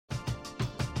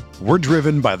We're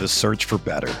driven by the search for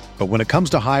better. But when it comes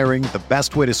to hiring, the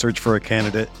best way to search for a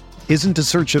candidate isn't to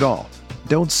search at all.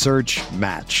 Don't search,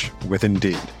 match with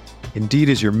Indeed. Indeed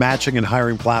is your matching and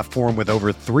hiring platform with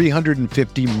over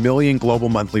 350 million global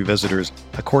monthly visitors,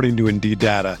 according to Indeed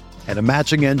data, and a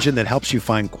matching engine that helps you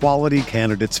find quality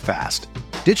candidates fast.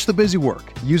 Ditch the busy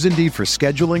work. Use Indeed for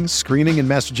scheduling, screening, and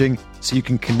messaging so you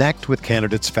can connect with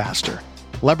candidates faster.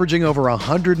 Leveraging over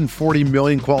 140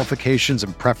 million qualifications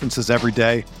and preferences every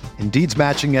day, Indeed's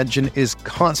matching engine is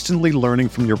constantly learning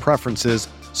from your preferences,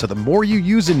 so the more you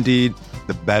use Indeed,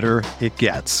 the better it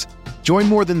gets. Join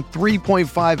more than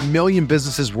 3.5 million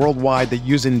businesses worldwide that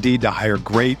use Indeed to hire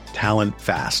great talent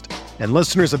fast. And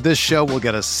listeners of this show will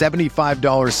get a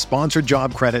 $75 sponsored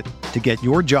job credit to get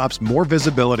your jobs more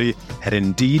visibility at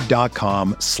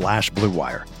Indeed.com/Blue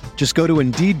Wire. Just go to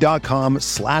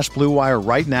Indeed.com/Blue Wire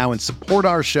right now and support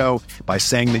our show by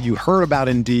saying that you heard about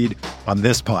Indeed on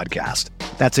this podcast.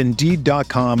 That's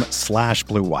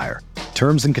Indeed.com/Blue Wire.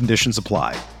 Terms and conditions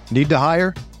apply. Need to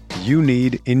hire? You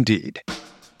need Indeed.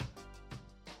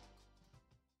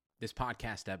 This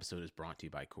podcast episode is brought to you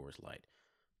by Coors Light.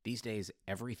 These days,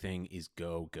 everything is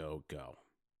go, go, go.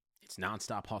 It's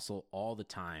nonstop hustle all the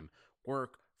time.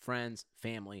 Work, friends,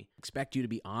 family, expect you to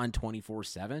be on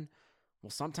 24/7. Well,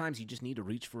 sometimes you just need to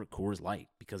reach for a Coors Light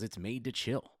because it's made to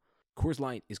chill. Coors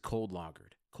Light is cold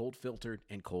lagered, cold filtered,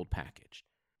 and cold packaged.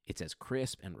 It's as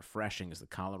crisp and refreshing as the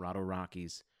Colorado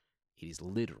Rockies. It is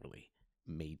literally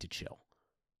made to chill.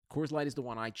 Coors Light is the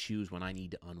one I choose when I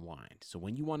need to unwind. So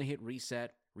when you want to hit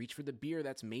reset, reach for the beer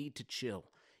that's made to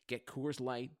chill. Get Coors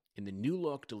Light in the new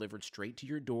look delivered straight to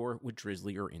your door with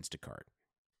Drizzly or Instacart.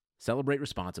 Celebrate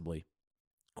responsibly.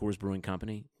 Coors Brewing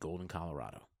Company, Golden,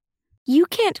 Colorado. You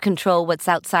can't control what's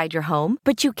outside your home,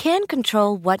 but you can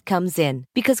control what comes in.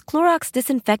 Because Clorox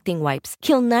disinfecting wipes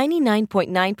kill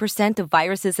 99.9% of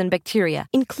viruses and bacteria,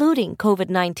 including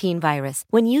COVID-19 virus,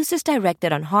 when used as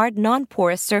directed on hard,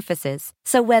 non-porous surfaces.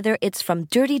 So whether it's from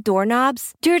dirty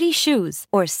doorknobs, dirty shoes,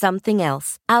 or something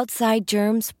else, outside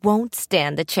germs won't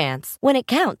stand a chance. When it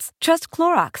counts, trust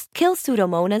Clorox. Kill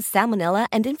Pseudomonas, Salmonella,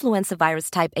 and influenza virus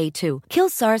type A2. Kill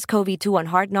SARS-CoV-2 on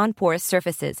hard, non-porous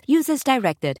surfaces. Use as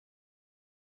directed.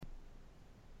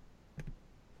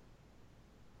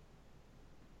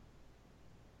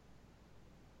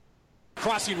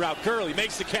 Crossing route, Gurley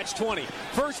makes the catch 20.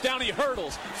 First down, he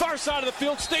hurdles. Far side of the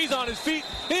field, stays on his feet.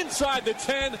 Inside the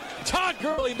 10, Todd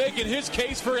Gurley making his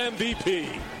case for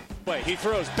MVP. He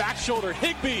throws back shoulder.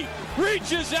 Higbee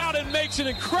reaches out and makes an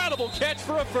incredible catch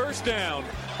for a first down.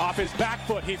 Off his back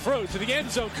foot, he throws to the end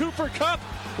zone. Cooper Kupp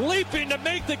leaping to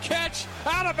make the catch.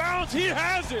 Out of bounds, he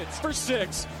has it for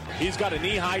 6. He's got a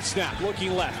knee-high snap,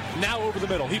 looking left. Now over the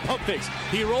middle. He pump fakes.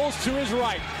 He rolls to his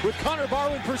right with Connor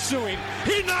Barwin pursuing.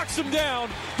 He knocks him down.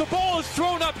 The ball is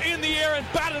thrown up in the air and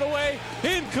batted away.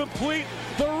 Incomplete.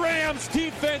 The Rams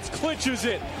defense clinches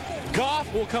it.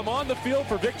 Goff will come on the field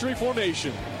for victory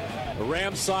formation. The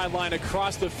Rams sideline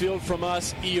across the field from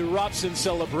us erupts in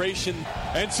celebration.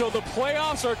 And so the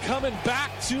playoffs are coming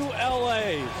back to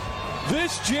L.A.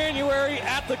 this January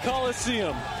at the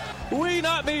Coliseum. We,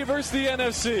 not me, versus the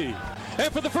NFC.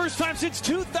 And for the first time since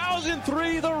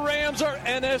 2003, the Rams are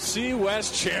NFC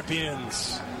West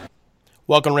champions.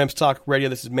 Welcome to Rams Talk Radio.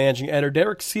 This is Managing Editor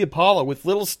Derek Ciapala with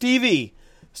Little Stevie,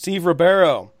 Steve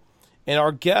Ribeiro. And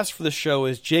our guest for the show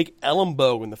is Jake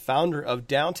Ellenbogen, the founder of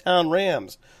Downtown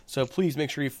Rams. So please make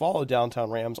sure you follow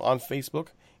Downtown Rams on Facebook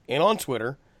and on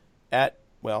Twitter at,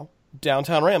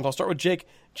 Downtown Rams. I'll start with Jake.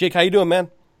 Jake, how you doing,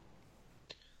 man?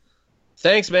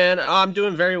 Thanks, man. I'm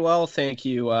doing very well, thank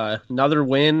you. Another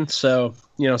win, so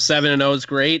 7-0 is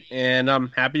great, and I'm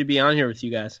happy to be on here with you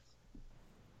guys.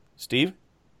 Steve?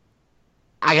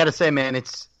 I got to say, man,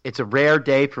 it's a rare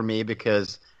day for me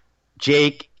because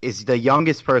Jake is the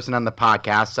youngest person on the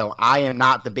podcast, so I am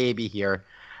not the baby here.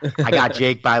 I got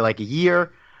Jake by like a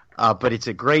year, but it's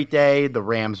a great day. The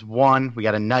Rams won. We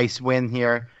got a nice win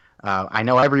here. I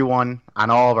know everyone on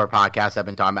all of our podcasts have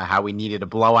been talking about how we needed a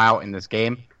blowout in this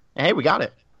game. And hey, we got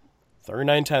it.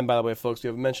 39-10, by the way, folks. We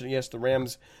haven't mentioned it. Yes, the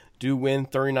Rams do win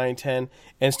 39-10.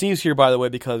 And Steve's here, by the way,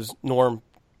 because Norm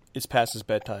is past his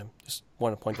bedtime. Just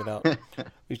want to point it out.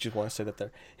 We just want to say that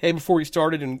there. Hey, before we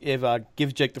started and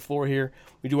give Jake the floor here,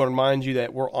 we do want to remind you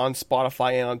that we're on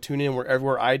Spotify and on TuneIn. We're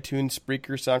everywhere, iTunes,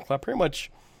 Spreaker, SoundCloud. Pretty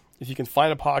much, if you can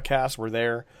find a podcast, we're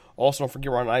there. Also, don't forget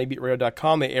we're on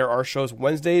ibeatradio.com. They air our shows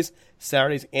Wednesdays,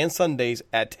 Saturdays, and Sundays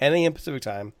at 10 a.m. Pacific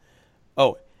time.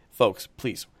 Oh, folks,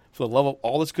 please, for the love of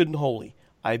all that's good and holy,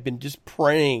 I've been just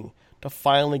praying to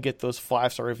finally get those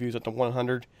 5-star reviews up to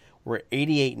 100. We're at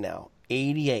 88 now.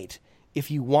 88. If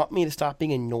you want me to stop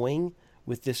being annoying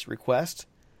with this request,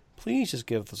 please just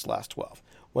give this last 12.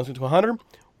 Once we get to 100,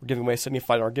 we're giving away a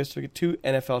 $75 gift certificate to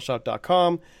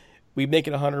NFLshop.com. We make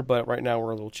it 100, but right now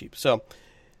we're a little cheap. So,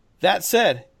 that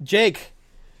said, Jake,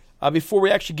 before we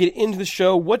actually get into the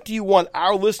show, what do you want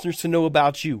our listeners to know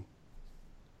about you?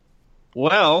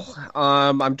 Well,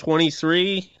 I'm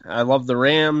 23. I love the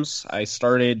Rams. I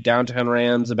started Downtown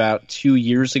Rams about 2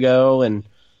 years ago, and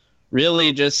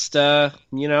really just, I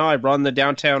run the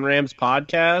Downtown Rams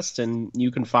podcast, and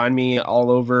you can find me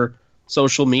all over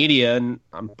social media, and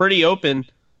I'm pretty open,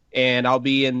 and I'll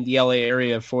be in the LA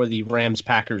area for the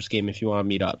Rams-Packers game if you want to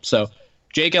meet up. So,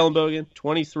 Jake Ellenbogen,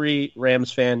 23,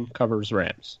 Rams fan, covers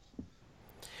Rams.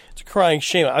 It's a crying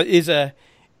shame.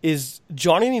 Is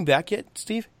Johnny even back yet,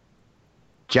 Steve?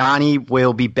 Johnny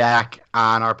will be back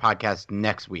on our podcast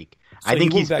next week. So I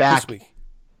think he's back this week.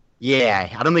 Yeah,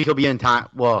 I don't think he'll be in time.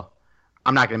 Well,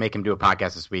 I'm not going to make him do a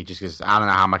podcast this week just because I don't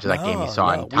know how much of that game he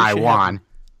saw in Taiwan.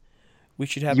 We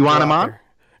should have. You want him on?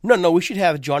 No. We should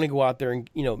have Johnny go out there and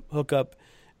hook up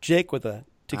Jake with a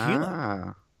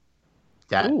tequila.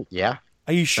 Yeah.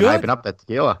 Are you sure? Hyping up that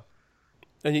tequila.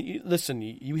 And listen,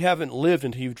 you haven't lived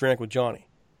until you've drank with Johnny.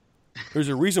 There's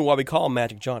a reason why we call him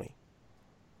Magic Johnny.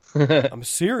 I'm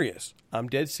serious. I'm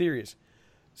dead serious.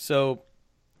 So,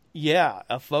 yeah,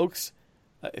 folks,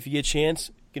 if you get a chance,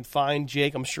 you can find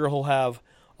Jake. I'm sure he'll have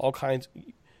all kinds.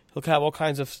 He'll have all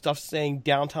kinds of stuff saying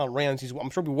Downtown Rams. I'm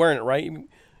sure he'll be wearing it, right?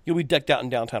 You'll be decked out in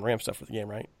Downtown Rams stuff for the game,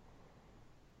 right?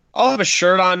 I'll have a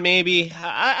shirt on, maybe.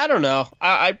 I don't know.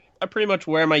 I pretty much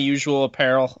wear my usual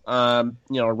apparel. A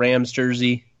Rams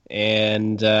jersey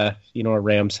and a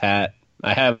Rams hat.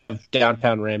 I have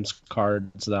Downtown Rams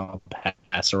cards that I'll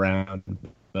pass around,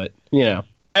 but I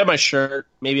have my shirt,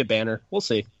 maybe a banner. We'll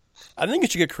see. I think you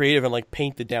should get creative and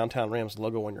paint the Downtown Rams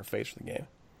logo on your face for the game.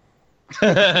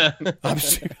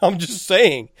 I'm just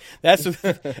saying. That's if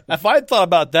I had thought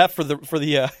about that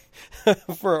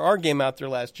for our game out there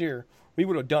last year, we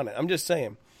would have done it. I'm just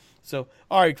saying. So,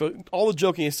 all right, all the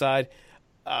joking aside,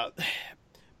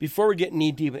 before we get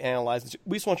knee deep and analyze this,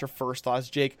 we just want your first thoughts,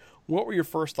 Jake. What were your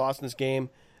first thoughts in this game?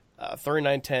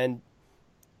 39-10,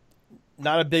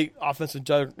 not a big offensive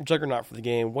juggernaut for the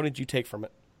game. What did you take from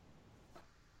it?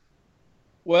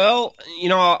 Well,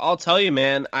 I'll tell you,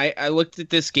 man, I looked at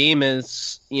this game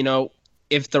as,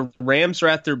 if the Rams are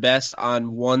at their best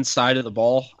on one side of the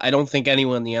ball, I don't think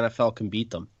anyone in the NFL can beat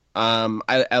them.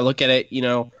 I look at it,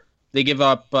 they give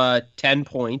up 10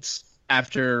 points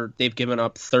after they've given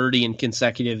up 30 in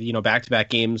consecutive, back-to-back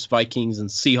games, Vikings and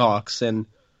Seahawks. And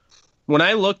when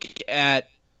I look at,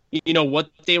 what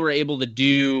they were able to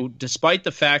do, despite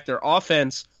the fact their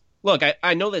offense, look,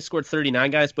 I know they scored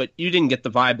 39 guys, but you didn't get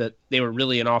the vibe that they were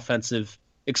really an offensive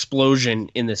explosion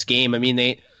in this game. I mean,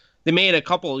 they made a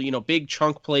couple, big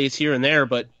chunk plays here and there,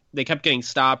 but they kept getting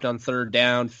stopped on third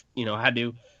down, had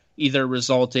to either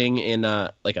resulting in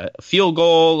a field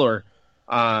goal or,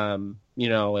 a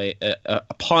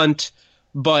punt.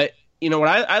 But, when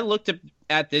I looked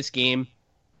at this game,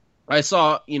 I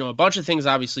saw, a bunch of things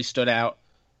obviously stood out.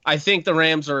 I think the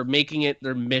Rams are making it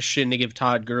their mission to give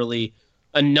Todd Gurley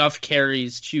enough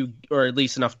carries or at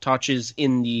least enough touches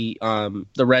in the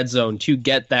red zone to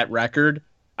get that record.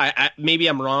 I maybe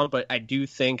I'm wrong, but I do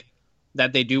think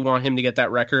that they do want him to get that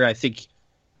record. I think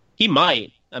he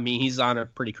might. I mean, he's on a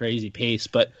pretty crazy pace,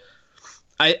 but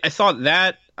I thought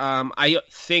that I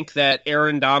think that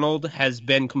Aaron Donald has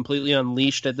been completely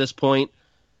unleashed at this point.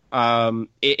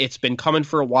 It's been coming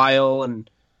for a while, and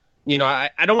I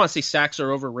don't want to say sacks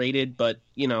are overrated, but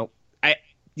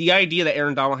the idea that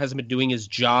Aaron Donald hasn't been doing his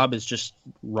job is just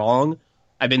wrong.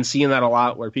 I've been seeing that a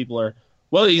lot where people are,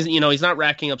 well, he's not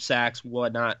racking up sacks,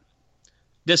 whatnot.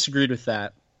 Disagreed with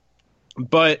that.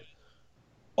 But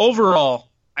overall,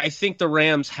 I think the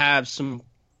Rams have some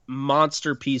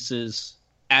monster pieces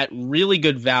at really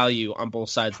good value on both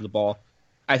sides of the ball.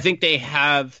 I think they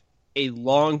have a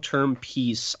long-term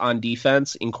piece on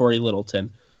defense in Corey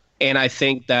Littleton. And I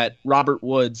think that Robert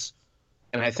Woods,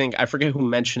 and I forget who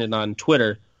mentioned it on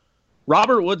Twitter,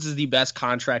 Robert Woods is the best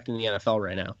contract in the NFL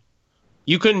right now.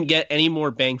 You couldn't get any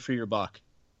more bang for your buck.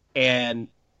 And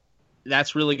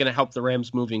that's really going to help the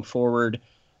Rams moving forward,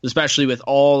 especially with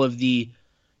all of the,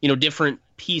 different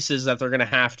pieces that they're going to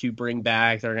have to bring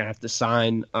back, they're going to have to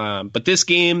sign. But this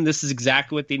game, this is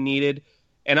exactly what they needed.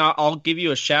 And I'll give you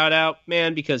a shout out,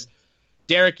 man, because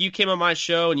Derek, you came on my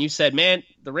show and you said, man,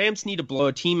 the Rams need to blow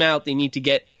a team out. They need to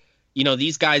get,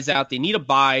 these guys out. They need a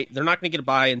bye. They're not going to get a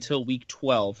bye until week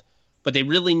 12, but they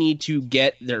really need to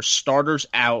get their starters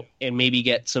out and maybe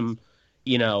get some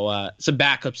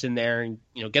backups in there and,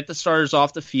 get the starters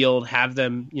off the field, have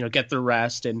them, get their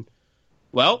rest. And,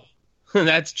 well,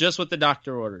 That's just what the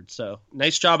doctor ordered. So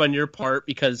nice job on your part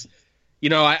because,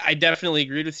 I definitely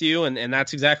agreed with you, and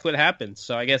that's exactly what happened.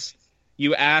 So I guess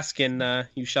you ask and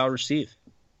you shall receive.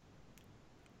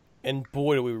 And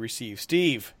boy, do we receive.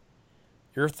 Steve,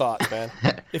 your thoughts, man.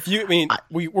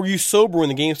 Were you sober when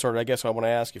the game started? I guess I want to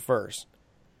ask you first.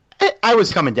 I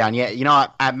was coming down. Yeah,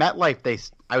 at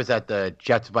MetLife, I was at the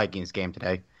Jets-Vikings game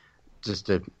today, just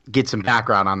to get some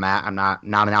background on that. I'm not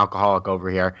an alcoholic over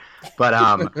here,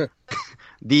 but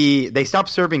they stopped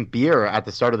serving beer at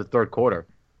the start of the third quarter.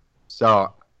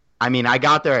 So, I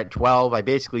got there at 12. I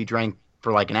basically drank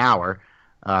for like an hour,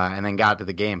 and then got to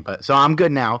the game. So I'm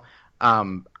good now.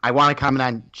 I want to comment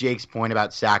on Jake's point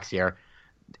about sacks here.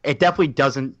 It definitely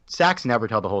doesn't. Sacks never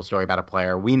tell the whole story about a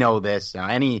player. We know this.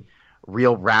 Any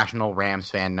real rational Rams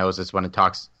fan knows this when it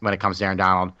comes to Aaron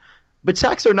Donald. But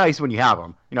sacks are nice when you have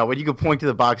them. When you can point to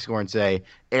the box score and say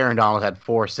Aaron Donald had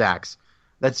 4 sacks.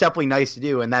 That's definitely nice to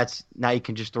do, and now you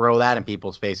can just throw that in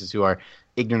people's faces who are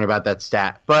ignorant about that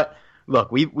stat. But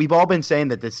look, we've all been saying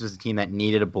that this was a team that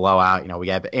needed a blowout. We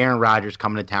have Aaron Rodgers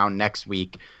coming to town next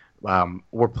week.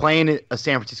 We're playing a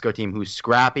San Francisco team who's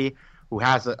scrappy, who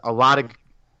has a lot of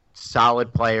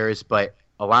solid players, but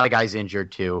a lot of guys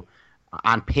injured too.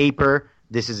 On paper,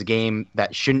 this is a game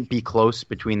that shouldn't be close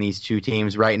between these two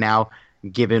teams right now,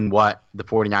 given what the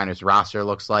 49ers roster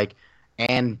looks like.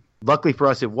 And luckily for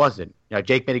us, it wasn't.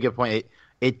 Jake made a good point.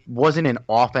 It wasn't an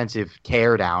offensive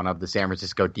teardown of the San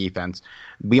Francisco defense.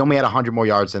 We only had 100 more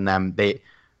yards than them.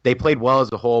 They played well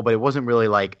as a whole, but it wasn't really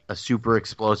like a super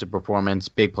explosive performance,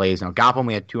 big plays. Goff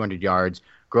only had 200 yards.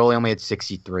 Gurley only had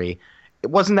 63. It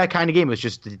wasn't that kind of game. It was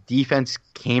just the defense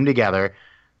came together.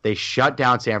 They shut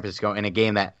down San Francisco in a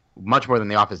game that, much more than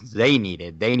the offense they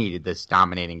needed. They needed this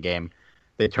dominating game.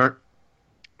 They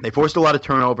forced a lot of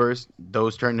turnovers.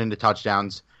 Those turned into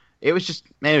touchdowns. It was just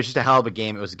a hell of a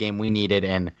game. It was a game we needed.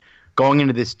 And going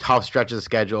into this tough stretch of the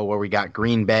schedule where we got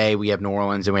Green Bay, we have New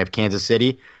Orleans, and we have Kansas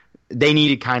City, they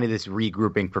needed kind of this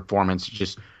regrouping performance to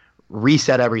just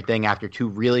reset everything after 2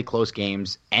 really close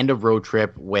games, end of road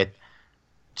trip with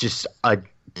just a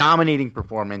dominating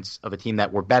performance of a team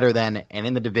that we're better than and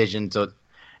in the division. So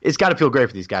it's got to feel great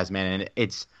for these guys, man.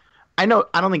 And I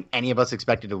don't think any of us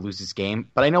expected to lose this game,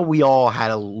 but I know we all had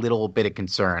a little bit of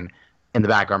concern in the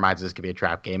back of our minds this could be a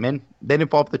trap game, and they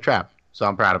didn't fall for the trap. So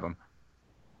I'm proud of them.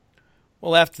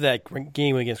 Well, after that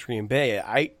game against Green Bay,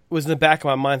 I was in the back of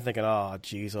my mind thinking, oh,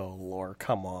 geez, oh, Lord,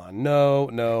 come on.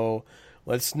 No,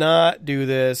 let's not do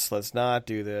this.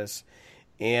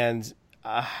 And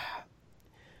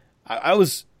I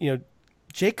was,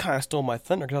 Jake kind of stole my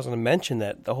thunder because I was going to mention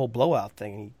that the whole blowout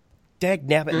thing. And he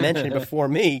dag-nabbit mentioned it before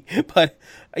me. But,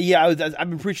 yeah, I've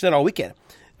been preaching that all weekend.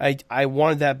 I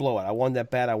wanted that blowout. I wanted that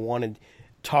bad. I wanted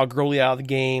Todd Gurley out of the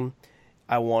game.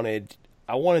 I wanted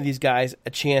these guys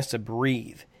a chance to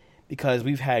breathe because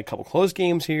we've had a couple close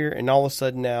games here, and all of a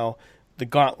sudden now the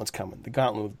gauntlet's coming. The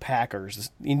gauntlet with the Packers.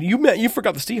 You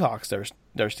forgot the Seahawks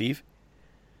there, Steve.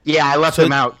 Yeah, I left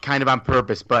them out kind of on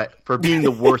purpose, but for being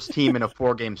the worst team in a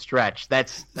 4-game stretch,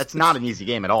 that's not an easy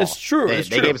game at all. It's true. They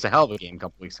gave us a hell of a game a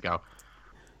couple weeks ago.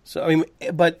 So,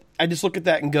 but I just look at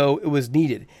that and go, it was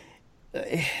needed.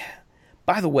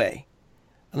 By the way,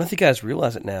 I don't know if you guys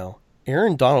realize it now,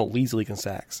 Aaron Donald leads the league in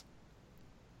sacks.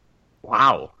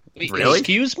 Wow. Really?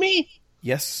 Excuse me?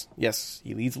 Yes.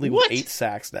 He leads the league with 8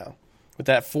 sacks now. With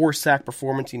that 4-sack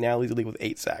performance, he now leads the league with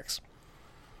 8 sacks.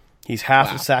 He's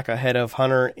half a sack ahead of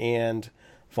Hunter and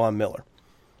Von Miller.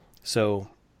 So,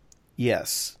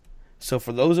 yes. So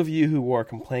for those of you who are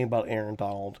complaining about Aaron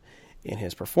Donald in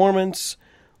his performance,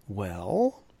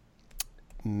 well,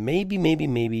 maybe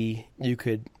you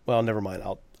could. Well, never mind.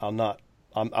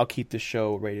 I'll keep this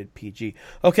show rated PG.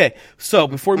 Okay. So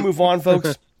before we move on,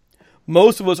 folks.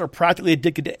 Most of us are practically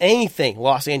addicted to anything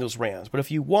Los Angeles Rams, but if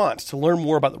you want to learn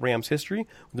more about the Rams' history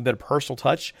with a bit of personal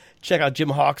touch, check out Jim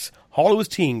Hawk's Hollywood's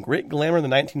Team, Grit, Glamour, in the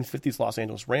 1950s Los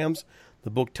Angeles Rams. The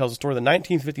book tells the story of the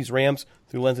 1950s Rams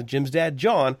through the lens of Jim's dad,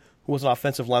 John, who was an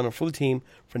offensive lineman for the team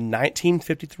from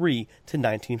 1953 to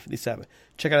 1957.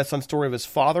 Check out his son's story of his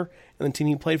father and the team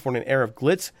he played for in an era of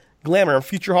glitz, glamour, and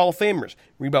future Hall of Famers.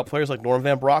 Read about players like Norman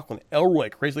Van Brocklin,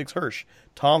 Elroy, Crazy Legs Hirsch,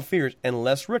 Tom Fears, and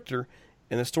Les Richter,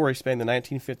 in the story spanning the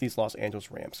 1950s Los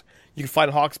Angeles Rams. You can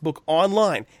find Hawk's book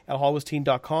online at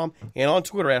HollywoodTeam.com and on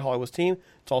Twitter at HollywoodTeam.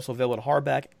 It's also available in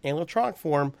hardback and electronic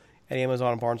form at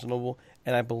Amazon and Barnes & Noble.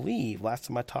 And I believe last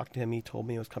time I talked to him, he told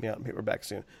me it was coming out in paperback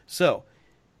soon. So,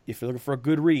 if you're looking for a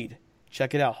good read,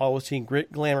 check it out. Hollywood's Team,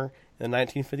 Grit, Glamour, in the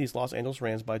 1950s Los Angeles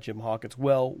Rams by Jim Hawk. It's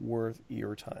well worth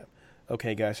your time.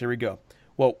 Okay, guys, here we go.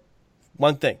 Well,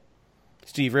 one thing.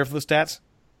 Steve, ready for the stats?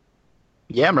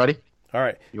 Yeah, I'm ready. All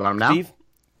right. You want them now? Steve?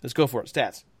 Let's go for it.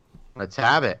 Stats. Let's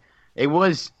have it. It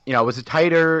was a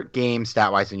tighter game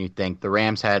stat-wise than you'd think. The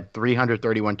Rams had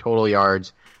 331 total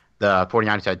yards. The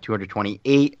 49ers had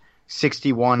 228,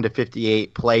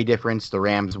 61-58 play difference. The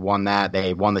Rams won that.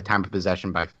 They won the time of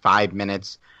possession by 5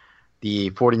 minutes.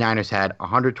 The 49ers had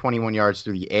 121 yards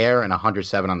through the air and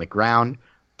 107 on the ground.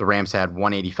 The Rams had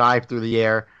 185 through the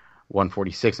air,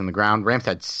 146 on the ground. Rams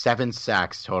had 7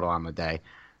 sacks total on the day.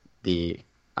 The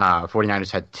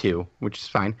 49ers had 2, which is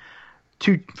fine.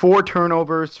 4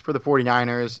 turnovers for the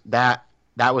 49ers. That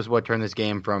was what turned this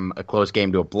game from a close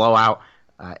game to a blowout.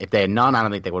 If they had none, I don't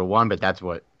think they would have won, but that's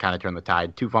what kind of turned the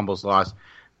tide. 2 fumbles lost,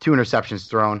 2 interceptions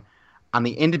thrown. On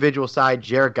the individual side,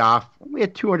 Jared Goff, we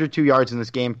had 202 yards in this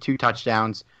game, 2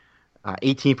 touchdowns,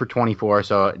 18 for 24.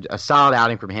 So a solid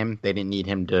outing from him. They didn't need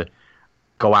him to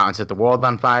go out and set the world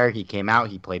on fire. He came out.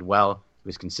 He played well. He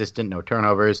was consistent, no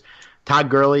turnovers. Todd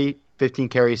Gurley, 15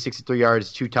 carries, 63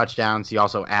 yards, 2 touchdowns. He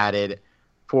also added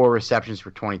 4 receptions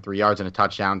for 23 yards and a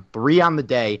touchdown, 3 on the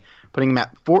day, putting him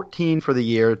at 14 for the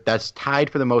year. That's tied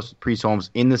for the most Priest Holmes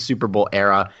in the Super Bowl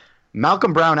era.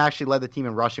 Malcolm Brown actually led the team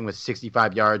in rushing with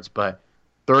 65 yards, but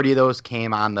 30 of those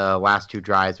came on the last 2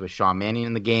 drives with Sean Mannion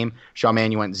in the game. Sean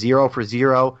Mannion went 0 for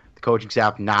 0. The coaching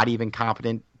staff not even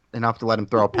confident enough to let him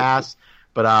throw a pass.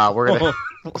 But we're gonna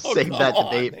save that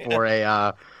debate for a.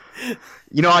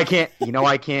 I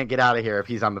can't get out of here if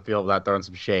he's on the field without throwing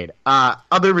some shade.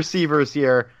 Other receivers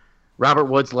here, Robert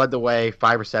Woods led the way,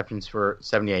 5 receptions for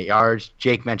 78 yards.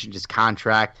 Jake mentioned his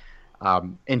contract.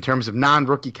 In terms of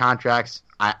non-rookie contracts,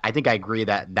 I think I agree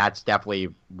that that's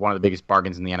definitely one of the biggest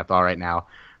bargains in the NFL right now.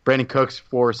 Brandon Cooks,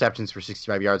 4 receptions for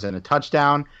 65 yards and a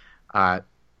touchdown.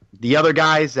 The other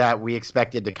guys that we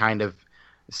expected to kind of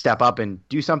step up and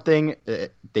do something,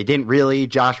 they didn't really.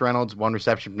 Josh Reynolds, 1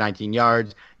 reception for 19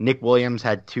 yards. Nick Williams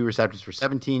had 2 receptions for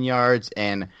 17 yards.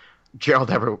 And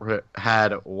Gerald Everett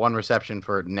had 1 reception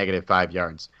for -5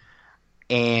 yards.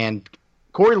 And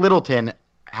Corey Littleton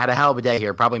had a hell of a day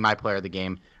here, probably my player of the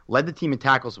game. Led the team in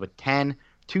tackles with 10,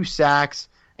 2 sacks,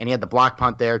 and he had the block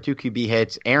punt there, 2 QB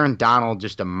hits. Aaron Donald,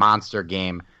 just a monster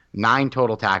game. 9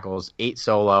 total tackles, 8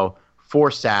 solo,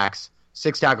 4 sacks,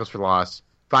 6 tackles for loss,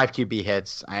 5 QB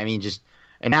hits. I mean, just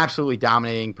an absolutely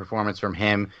dominating performance from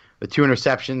him. The 2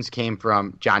 interceptions came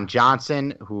from John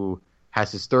Johnson, who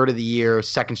has his 3rd of the year,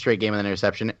 2nd straight game with an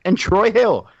interception, and Troy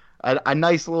Hill, a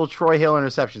nice little Troy Hill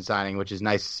interception signing, which is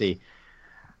nice to see.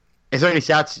 Is there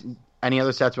any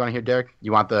other stats you want to hear, Derek?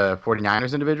 You want the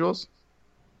 49ers individuals?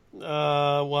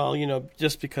 Well,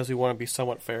 just because we want to be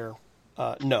somewhat fair.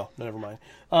 No, never mind.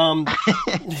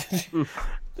 CJ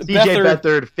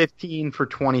Beathard, 15 for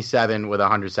 27 with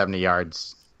 170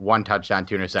 yards, 1 touchdown,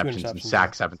 2 interceptions, and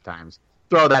sacked 7 times.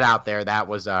 Throw that out there. That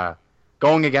was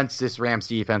going against this Rams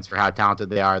defense for how talented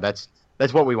they are. That's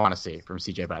what we want to see from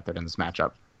CJ Beathard in this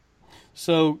matchup.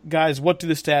 So, guys, what do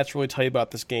the stats really tell you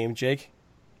about this game, Jake?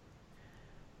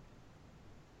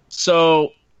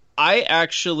 So, I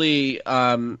actually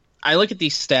I look at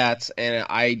these stats and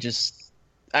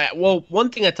one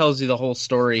thing that tells you the whole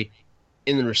story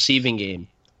in the receiving game.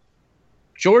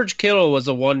 George Kittle was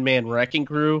a one-man wrecking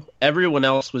crew. Everyone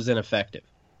else was ineffective.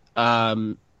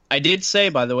 I did say,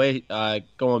 by the way,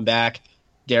 going back,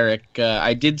 Derek,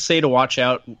 I did say to watch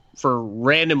out for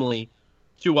Raheem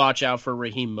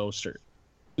Mostert.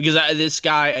 Because this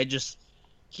guy,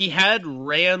 he had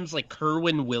Rams like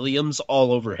Kerwin Williams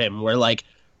all over him, where like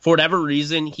for whatever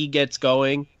reason he gets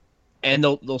going, and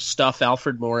they'll stuff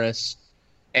Alfred Morris,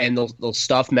 and they'll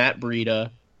stuff Matt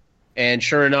Breida, and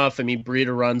sure enough, I mean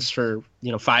Breida runs for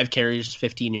 5 carries,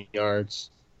 15 yards.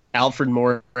 Alfred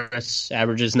Morris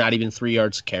averages not even 3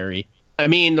 yards a carry. I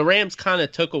mean, the Rams kind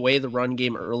of took away the run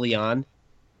game early on,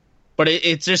 but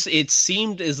it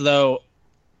seemed as though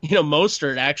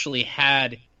Mostert actually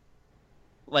had.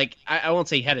 Like, I won't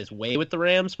say he had his way with the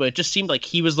Rams, but it just seemed like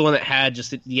he was the one that had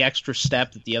just the extra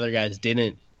step that the other guys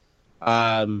didn't.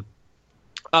 On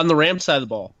the Rams side of the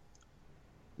ball,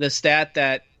 the stat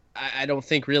that I don't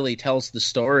think really tells the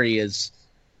story is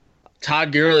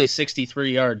Todd Gurley,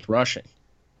 63 yards rushing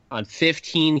on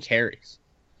 15 carries.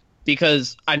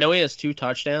 Because I know he has 2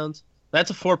 touchdowns. That's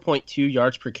a 4.2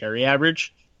 yards per carry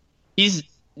average. He's,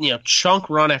 chunk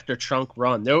run after chunk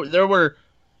run. There were,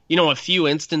 a few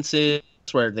instances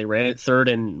where they ran it 3rd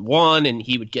and 1 and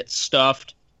he would get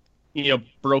stuffed,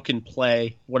 broken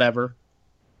play, whatever.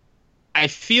 I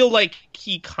feel like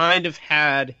he kind of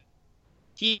had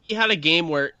a game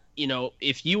where,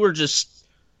 if you were just,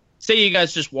 say you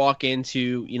guys just walk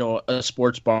into, a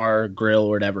sports bar, grill,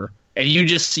 or whatever, and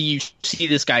you see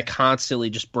this guy constantly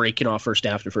just breaking off first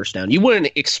down after first down, you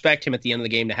wouldn't expect him at the end of the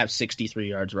game to have 63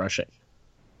 yards rushing.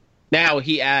 Now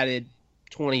he added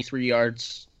 23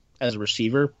 yards as a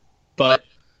receiver.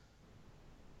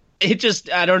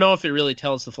 I don't know if it really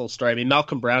tells the full story. I mean,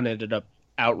 Malcolm Brown ended up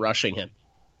out-rushing him.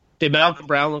 Did Malcolm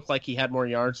Brown look like he had more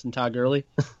yards than Todd Gurley?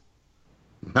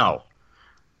 No.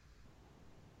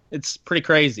 It's pretty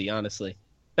crazy, honestly.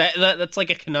 That's like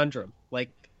a conundrum. Like,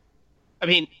 I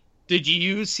mean, did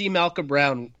you see Malcolm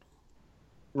Brown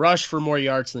rush for more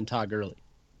yards than Todd Gurley?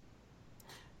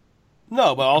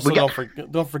 No, but also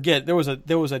don't forget there was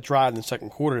a drive in the second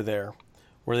quarter there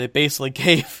where they basically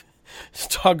gave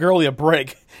Todd Gurley a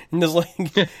break,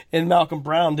 and Malcolm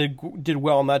Brown did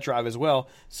well on that drive as well.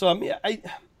 So I mean,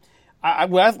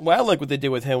 what I like what they did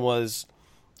with him was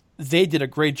they did a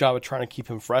great job of trying to keep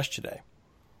him fresh today.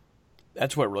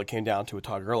 That's what it really came down to with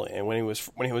Todd Gurley, and when he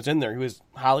was in there, he was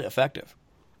highly effective.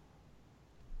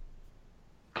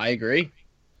 I agree,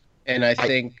 and I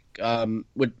think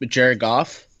with Jared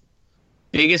Goff.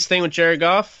 Biggest thing with Jared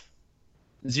Goff,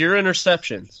 0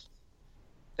 interceptions.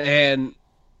 And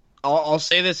I'll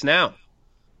say this now.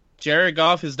 Jared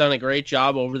Goff has done a great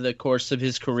job over the course of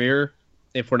his career,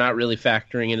 if we're not really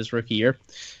factoring in his rookie year,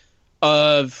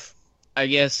 of, I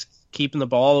guess, keeping the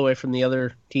ball away from the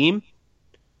other team.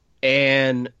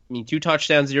 And, I mean, 2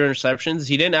 touchdowns, 0 interceptions.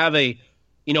 He didn't have a,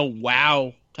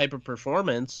 wow type of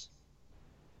performance,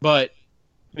 but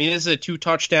I mean, this is a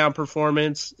 2-touchdown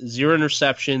performance, 0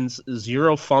 interceptions,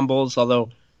 0 fumbles, although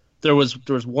there was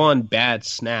one bad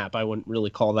snap. I wouldn't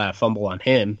really call that a fumble on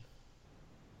him.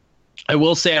 I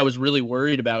will say I was really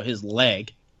worried about his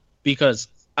leg because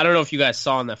I don't know if you guys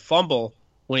saw in that fumble,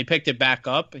 when he picked it back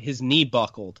up, his knee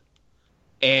buckled.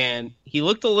 And he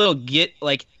looked a little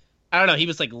I don't know, he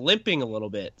was like limping a little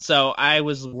bit. So I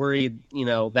was worried,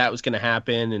 that was going to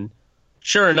happen. And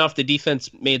sure enough, the defense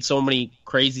made so many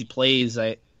crazy plays,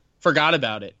 I forgot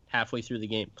about it halfway through the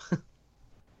game.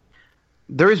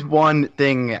 There is one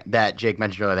thing that Jake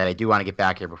mentioned earlier that I do want to get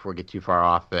back here before we get too far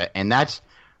off it, and that's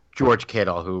George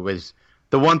Kittle, who was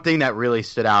the one thing that really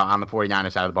stood out on the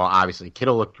 49ers side of the ball. Obviously,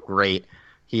 Kittle looked great.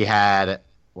 He had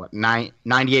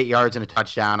 98 yards and a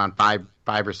touchdown on five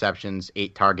receptions,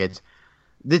 8 targets.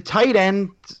 The tight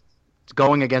end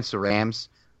going against the Rams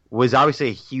was obviously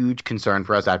a huge concern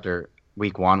for us after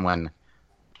Week 1 when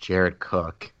Jared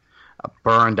Cook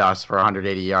burned us for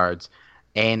 180 yards.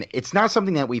 And it's not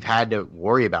something that we've had to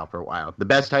worry about for a while. The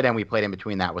best tight end we played in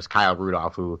between that was Kyle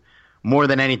Rudolph, who more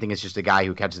than anything is just a guy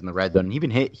who catches in the red zone.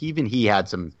 And even he had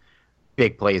some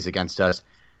big plays against us.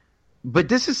 But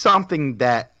this is something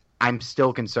that I'm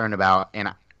still concerned about.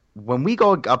 And when we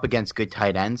go up against good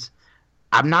tight ends,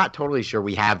 I'm not totally sure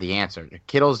we have the answer.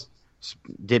 Kittle's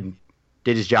did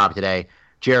his job today.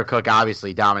 Jared Cook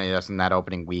obviously dominated us in that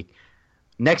opening week.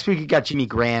 Next week, we got Jimmy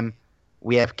Graham.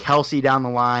 We have Kelsey down the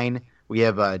line. We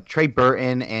have Trey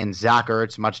Burton and Zach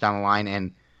Ertz much down the line.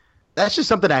 And that's just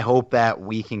something I hope that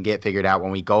we can get figured out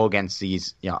when we go against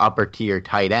these upper-tier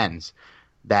tight ends,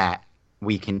 that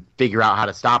we can figure out how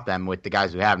to stop them with the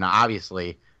guys we have. Now,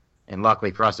 obviously, and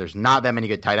luckily for us, there's not that many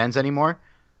good tight ends anymore.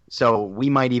 So we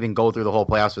might even go through the whole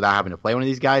playoffs without having to play one of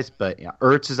these guys. But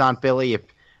Ertz is on Philly if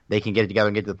they can get it together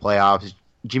and get to the playoffs.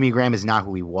 Jimmy Graham is not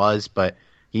who he was, but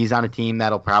he's on a team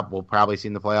that'll probably see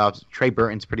in the playoffs. Trey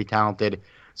Burton's pretty talented.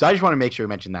 So I just want to make sure we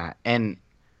mention that. And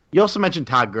you also mentioned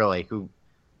Todd Gurley, who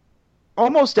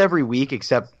almost every week,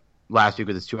 except last week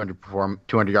with his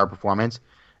 200-yard performance,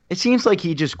 it seems like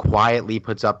he just quietly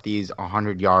puts up these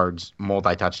 100 yards,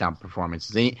 multi-touchdown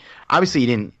performances. Obviously, he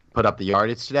didn't put up the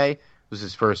yardage today. It was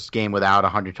his first game without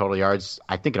 100 total yards,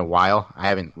 I think, in a while. I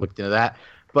haven't looked into that.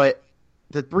 But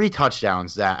the 3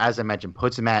 touchdowns that, as I mentioned,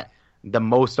 puts him at the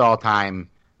most all-time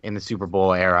in the Super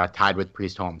Bowl era, tied with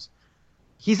Priest Holmes.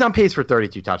 He's on pace for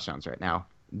 32 touchdowns right now.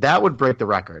 That would break the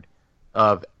record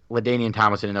of LaDainian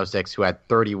Tomlinson in 06, who had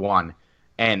 31.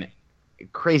 And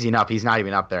crazy enough, he's not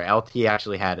even up there. LT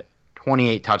actually had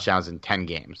 28 touchdowns in 10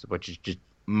 games, which is just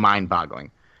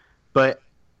mind-boggling. But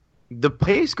the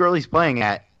pace Gurley's playing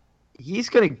at, he's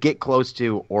going to get close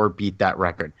to or beat that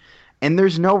record. And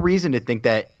there's no reason to think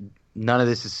that none of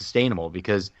this is sustainable,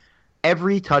 because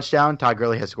every touchdown Todd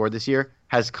Gurley has scored this year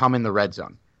has come in the red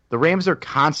zone. The Rams are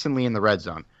constantly in the red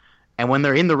zone. And when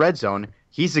they're in the red zone,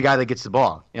 he's the guy that gets the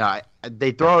ball.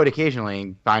 They throw it occasionally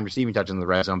and find receiving touches in the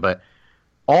red zone, but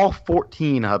all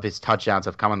 14 of his touchdowns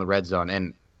have come in the red zone.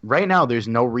 And right now, there's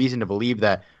no reason to believe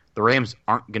that the Rams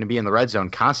aren't going to be in the red zone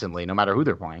constantly, no matter who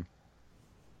they're playing.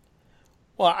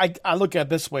 Well, I look at it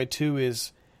this way, too,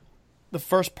 is the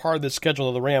first part of the schedule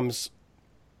of the Rams,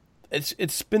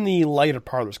 it's been the lighter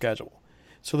part of their schedule.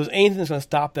 So if there's anything that's going to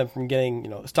stop them from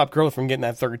getting, stop Gurley from getting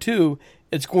that 32,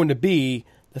 it's going to be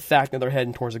the fact that they're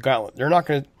heading towards the gauntlet. They're not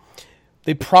going to,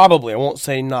 they probably, I won't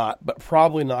say not, but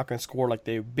probably not going to score like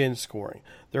they've been scoring.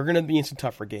 They're going to be in some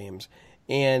tougher games.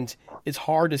 And it's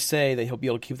hard to say that he'll be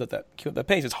able to keep up that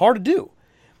pace. It's hard to do.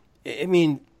 I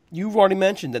mean, you've already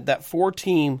mentioned that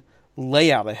 4-team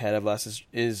layout ahead of us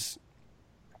is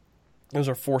those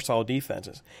are 4 solid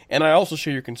defenses. And I also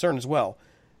share your concern as well.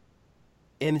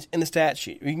 In the stat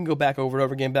sheet, we can go back over and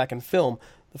over again back in film.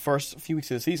 The first few weeks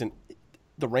of the season,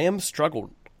 the Rams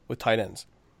struggled with tight ends.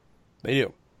 They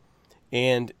do.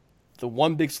 And the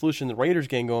one big solution, the Raiders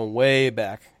game going way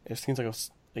back, it seems like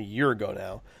a year ago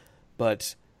now,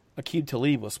 but Aqib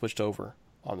Talib was switched over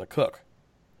on the Cook,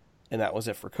 and that was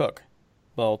it for Cook.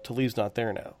 Well, Talib's not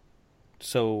there now.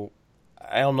 So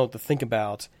I don't know what to think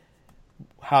about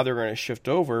how they're going to shift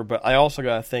over, but I also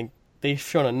got to think they've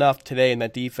shown enough today in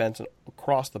that defense and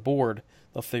across the board,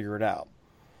 they'll figure it out.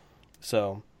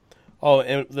 So,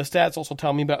 and the stats also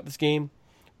tell me about this game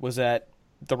was that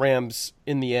the Rams,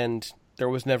 in the end, there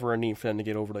was never a need for them to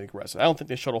get overly aggressive. I don't think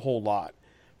they showed a whole lot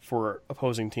for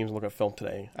opposing teams to look at film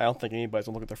today. I don't think anybody's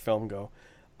going to look at their film and go,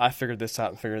 I figured this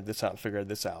out and figured this out and figured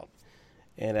this out.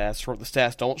 And as for what the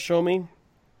stats don't show me,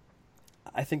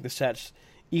 I think the stats,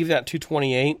 even at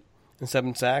 228 and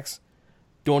 7 sacks,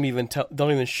 don't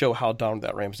even show how dominant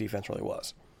that Rams defense really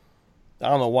was. I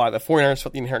don't know why. The 49ers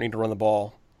felt the inherent need to run the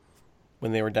ball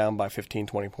when they were down by 15,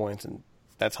 20 points, and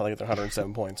that's how they get their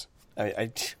 107 points.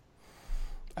 I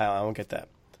don't get that.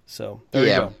 So, there you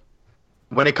go.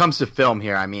 When it comes to film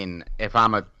here, I mean, if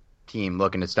I'm a team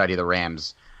looking to study the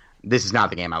Rams, this is not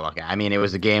the game I look at. I mean, it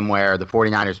was a game where the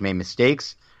 49ers made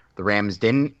mistakes, the Rams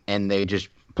didn't, and they just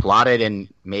plotted and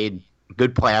made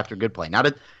good play after good play.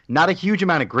 Not a huge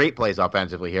amount of great plays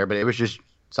offensively here, but it was just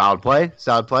solid play.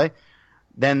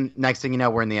 Then next thing you know,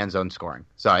 we're in the end zone scoring.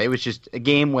 So it was just a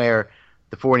game where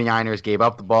the 49ers gave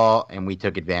up the ball and we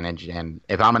took advantage. And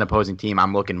if I'm an opposing team,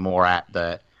 I'm looking more at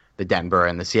the Denver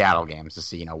and the Seattle games to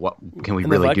see, what can we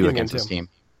really do against this team.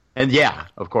 And yeah,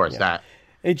 of course, that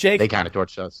hey, Jake, they kind of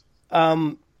torched us.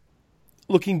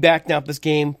 Looking back now at this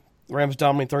game, the Rams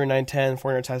dominate 39-10.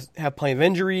 49ers have plenty of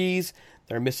injuries.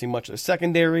 They're missing much of the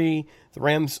secondary. The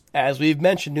Rams, as we've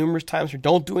mentioned numerous times,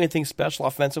 don't do anything special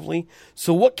offensively.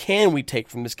 So what can we take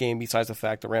from this game besides the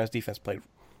fact the Rams defense played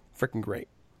freaking great?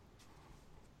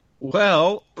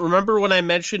 Well, remember when I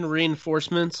mentioned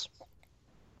reinforcements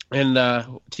and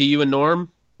to you and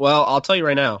Norm? Well, I'll tell you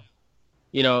right now.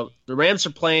 The Rams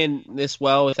are playing this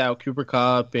well without Cooper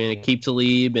Kupp and Aqib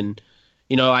Talib, and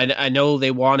I know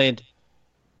they wanted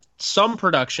some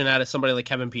production out of somebody like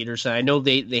Kevin Peterson. I know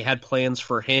they had plans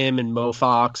for him and Mo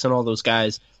Fox and all those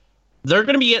guys. They're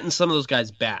going to be getting some of those guys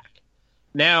back.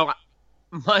 Now,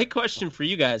 my question for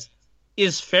you guys,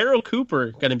 is Pharoh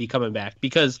Cooper going to be coming back?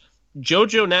 Because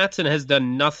JoJo Natson has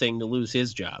done nothing to lose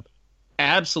his job.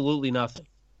 Absolutely nothing.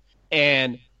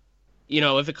 And,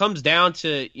 if it comes down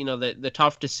to, the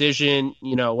tough decision,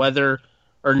 whether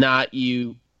or not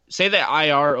you say that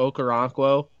IR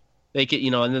Okoronkwo, they could,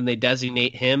 and then they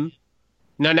designate him.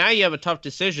 Now you have a tough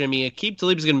decision. I mean, Aqib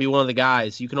Talib is going to be one of the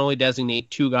guys. You can only designate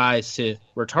 2 guys to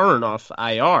return off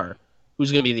IR.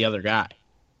 Who's going to be the other guy?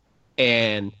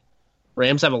 And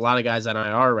Rams have a lot of guys on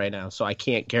IR right now, so I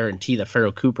can't guarantee that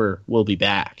Pharoh Cooper will be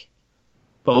back.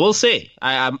 But we'll see.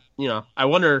 I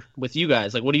wonder with you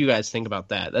guys, what do you guys think about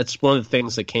that? That's one of the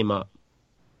things that came up.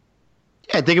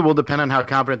 Yeah, I think it will depend on how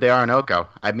confident they are in Oko.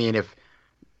 I mean, if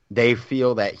they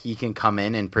feel that he can come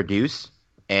in and produce,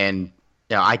 and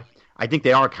I think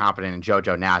they are confident in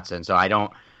JoJo Natson. So I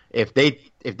don't. If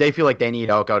they feel like they need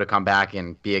Oko to come back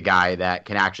and be a guy that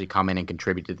can actually come in and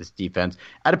contribute to this defense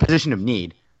at a position of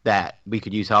need that we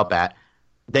could use help at,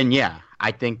 then yeah,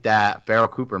 I think that Pharoh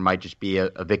Cooper might just be a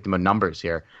victim of numbers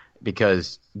here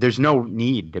because there's no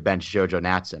need to bench JoJo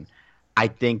Natson. I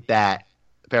think that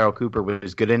Pharoh Cooper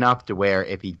was good enough to where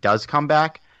if he does come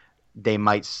back, he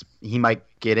might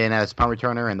get in as punt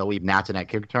returner and they'll leave Natson at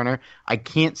kick returner. I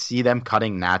can't see them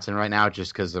cutting Natson right now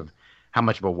just because of how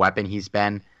much of a weapon he's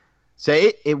been. So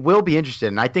it will be interesting.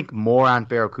 And I think more on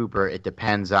Pharoh Cooper, it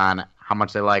depends on how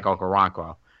much they like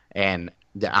Okoronkwo. And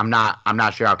I'm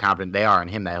not sure how confident they are in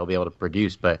him that he'll be able to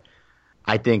produce. But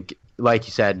I think, like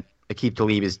you said, Aqib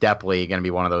Talib is definitely going to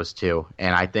be one of those two.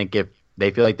 And I think if they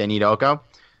feel like they need Oko,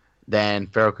 then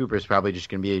Pharoh Cooper is probably just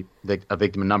going to be a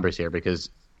victim of numbers here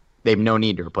because they have no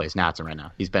need to replace Natson right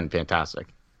now. He's been fantastic.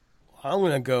 I'm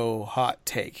going to go hot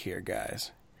take here,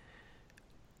 guys.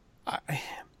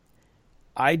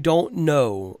 I don't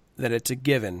know that it's a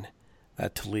given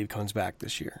that Talib comes back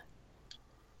this year.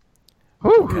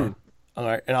 Okay. All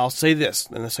right, and I'll say this,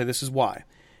 and I'll say this is why.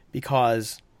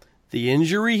 Because the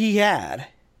injury he had,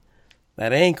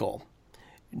 that ankle,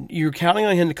 you're counting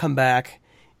on him to come back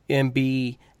and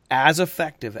be as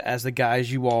effective as the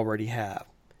guys you already have.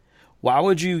 Why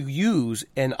would you use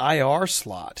an IR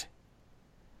slot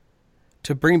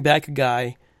to bring back a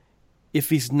guy if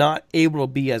he's not able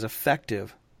to be as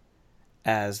effective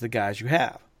as the guys you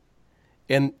have.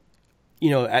 And,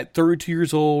 at 32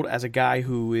 years old, as a guy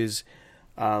who is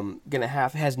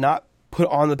has not put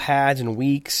on the pads in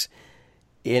weeks,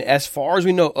 and as far as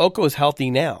we know, Oko is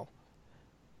healthy now.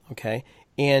 Okay?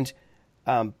 And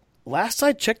last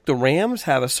I checked, the Rams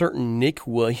have a certain Nick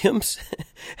Williams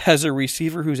as a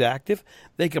receiver who's active.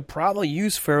 They could probably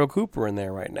use Pharoh Cooper in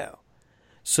there right now.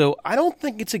 So I don't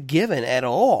think it's a given at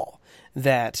all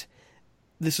that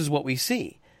this is what we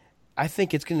see. I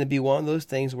think it's going to be one of those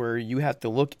things where you have to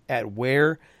look at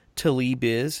where Talib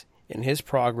is in his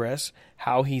progress,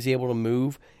 how he's able to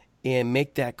move, and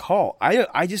make that call.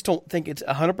 I just don't think it's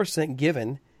 100%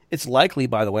 given. It's likely,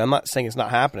 by the way. I'm not saying it's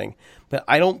not happening, but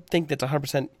I don't think that's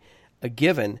 100% a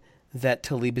given that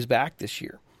Talib is back this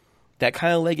year. That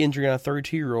kind of leg injury on a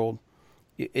 32-year-old,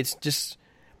 it's just,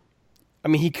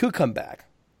 he could come back.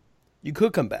 You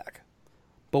could come back.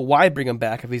 But why bring him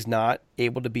back if he's not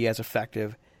able to be as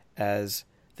effective as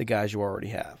the guys you already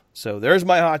have? So there's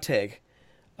my hot take.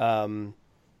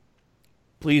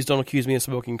 Please don't accuse me of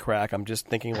smoking crack. I'm just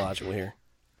thinking logically here.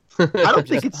 I don't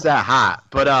think it's that hot,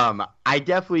 but I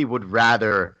definitely would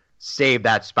rather save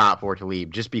that spot for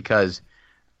Talib just because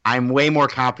I'm way more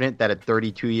confident that a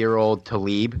 32-year-old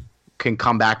Talib can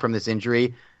come back from this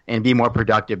injury and be more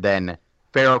productive than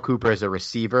Pharoh Cooper as a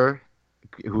receiver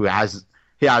who has,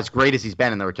 as great as he's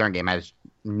been in the return game, has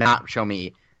not shown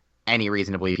me any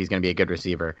reason to believe he's going to be a good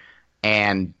receiver.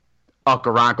 And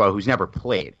Okoronkwo, who's never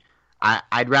played.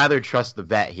 I'd rather trust the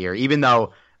vet here, even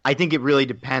though I think it really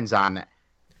depends on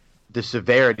the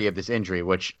severity of this injury,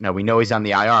 which we know he's on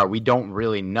the IR. We don't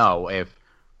really know if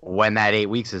when that 8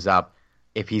 weeks is up,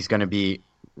 if he's going to be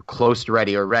close to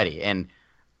ready or ready. And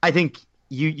I think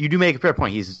you do make a fair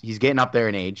point. He's getting up there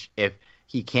in age. If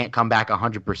he can't come back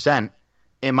 100%,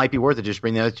 it might be worth it just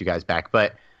bring the other two guys back.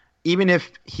 But even if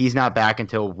he's not back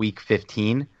until week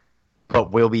 15,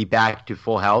 but will be back to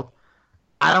full health,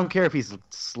 I don't care if he's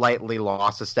slightly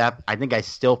lost a step. I think I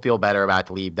still feel better about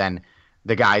Talib than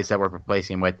the guys that we're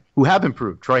replacing him with, who have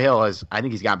improved. Troy Hill I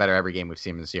think he's gotten better every game we've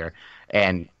seen him this year.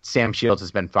 And Sam Shields has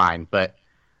been fine. But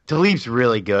Talib's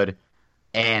really good.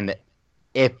 And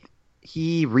if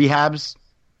he rehabs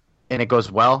and it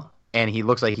goes well, and he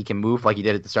looks like he can move like he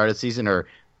did at the start of the season, or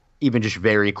even just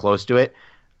very close to it,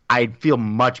 I'd feel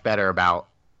much better about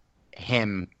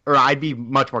him, or I'd be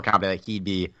much more confident that he'd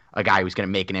be a guy who's going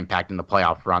to make an impact in the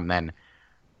playoff run than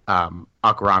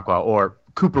Okoronkwo or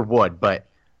Cooper would. But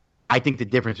I think the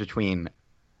difference between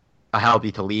a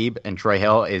healthy Talib and Troy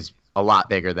Hill is a lot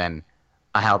bigger than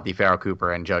a healthy Pharoh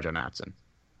Cooper and JoJo Natson.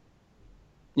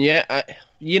 Yeah,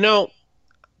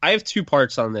 I have two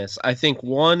parts on this. I think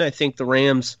the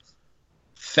Rams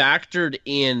factored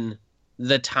in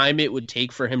the time it would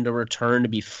take for him to return to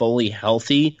be fully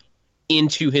healthy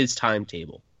into his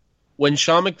timetable. When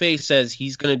Sean McVay says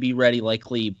he's going to be ready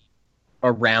likely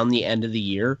around the end of the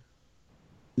year,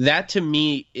 that to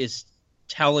me is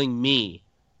telling me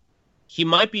he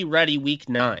might be ready week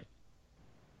 9.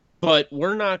 But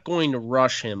we're not going to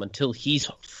rush him until he's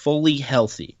fully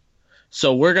healthy.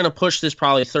 So we're going to push this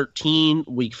probably 13,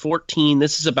 week 14.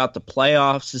 This is about the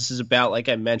playoffs. This is about, like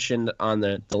I mentioned on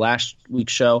the last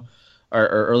week's show, or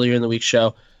earlier in the week's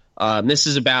show, this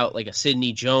is about like a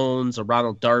Sidney Jones, a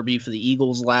Ronald Darby for the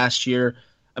Eagles last year.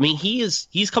 I mean,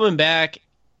 he's coming back,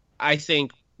 I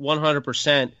think,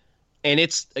 100%. And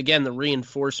it's, again, the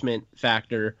reinforcement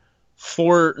factor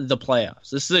for the playoffs.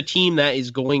 This is a team that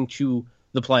is going to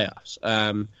the playoffs.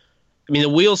 The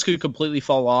wheels could completely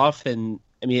fall off, and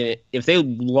if they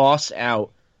lost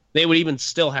out, they would even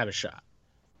still have a shot.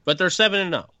 But they're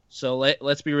 7-0, so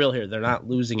let's be real here. They're not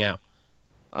losing out.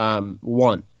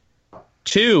 1.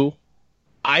 2,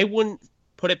 I wouldn't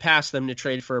put it past them to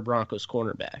trade for a Broncos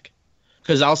cornerback.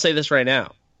 Because I'll say this right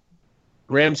now.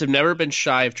 Rams have never been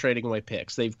shy of trading away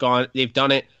picks. They've done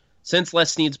it since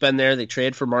Les Snead's been there. They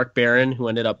traded for Mark Barron, who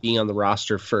ended up being on the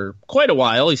roster for quite a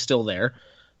while. He's still there.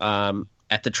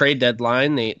 At the trade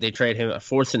deadline, they trade him a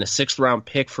 4th and a 6th round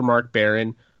pick for Mark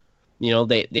Barron.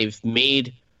 They've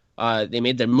made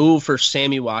the move for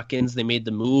Sammy Watkins. They made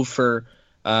the move for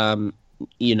Brandon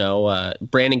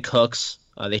Cooks.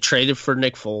 They traded for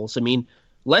Nick Foles.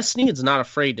 Les Snead's not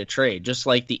afraid to trade, just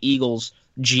like the Eagles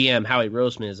GM Howie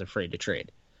Roseman is afraid to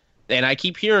trade. And I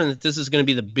keep hearing that this is going to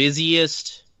be the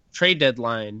busiest trade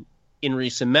deadline in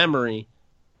recent memory.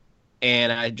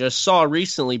 And I just saw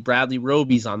recently Bradley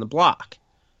Roby's on the block.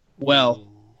 Well,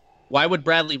 why would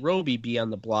Bradley Roby be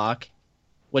on the block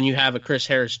when you have a Chris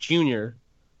Harris Jr.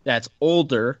 that's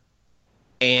older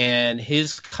and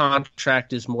his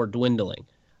contract is more dwindling?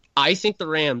 I think the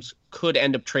Rams could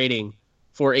end up trading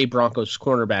for a Broncos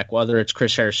cornerback, whether it's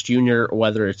Chris Harris Jr. or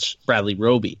whether it's Bradley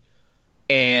Roby.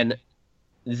 And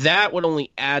that would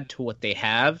only add to what they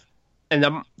have.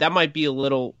 And that might be a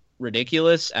little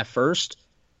ridiculous at first,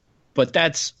 but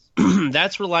that's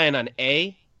relying on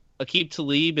Aqib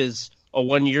Talib is a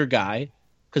 1-year guy,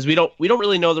 because we don't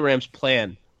really know the Rams'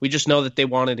 plan. We just know that they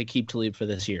wanted Aqib Talib for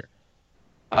this year.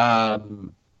 I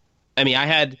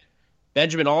had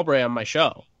Benjamin Albright on my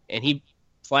show, and he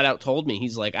flat out told me,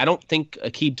 he's like, I don't think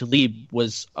Aqib Talib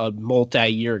was a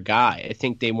multi-year guy. I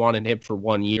think they wanted him for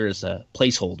 1 year as a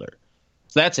placeholder.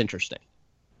 So that's interesting.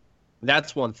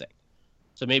 That's one thing.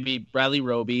 So maybe Bradley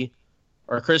Roby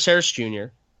or Chris Harris Jr.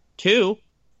 2,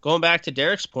 going back to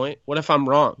Derek's point, what if I'm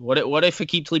wrong? What if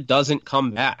Aqib Talib doesn't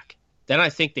come back? Then I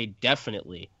think they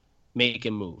definitely make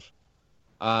him move.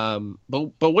 But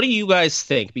what do you guys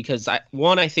think? Because I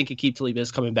think Aqib Talib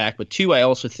is coming back, but 2, I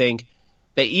also think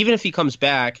that even if he comes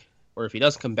back, or if he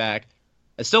doesn't come back,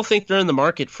 I still think they're in the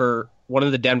market for one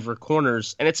of the Denver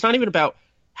corners. And it's not even about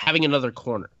having another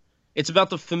corner. It's about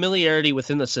the familiarity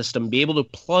within the system, be able to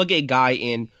plug a guy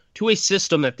in to a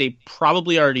system that they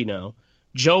probably already know.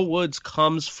 Joe Woods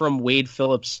comes from Wade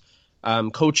Phillips'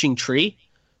 coaching tree.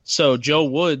 So Joe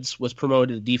Woods was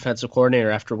promoted to defensive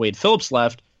coordinator after Wade Phillips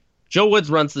left. Joe Woods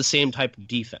runs the same type of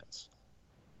defense.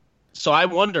 So I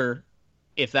wonder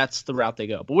if that's the route they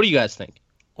go. But what do you guys think?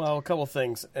 Well, a couple of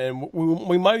things. And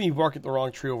we might be barking the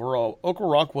wrong tree overall.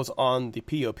 Okoronkwo was on the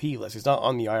POP list. He's not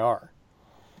on the IR.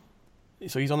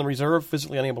 So he's on the reserve,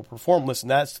 physically unable to perform list, and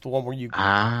that's the one where you so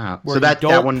that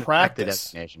one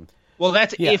practice designation. Well,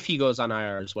 that's if he goes on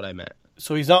IR is what I meant.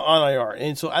 So he's not on IR.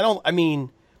 And so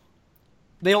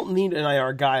they don't need an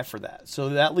IR guy for that. So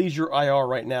that leaves your IR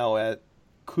right now at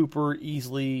Cooper,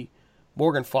 Easley,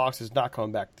 Morgan Fox is not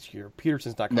coming back this year.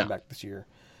 Peterson's not coming back this year.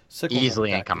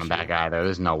 Easley ain't coming back either.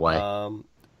 There's no way.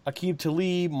 Aqib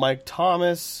Talib, Mike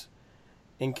Thomas,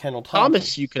 and Kendall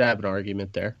Thomas. You could have an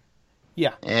argument there.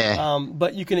 Yeah,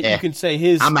 but you can say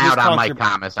his. I'm out on Mike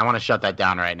Thomas. I want to shut that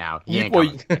down right now.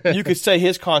 You could say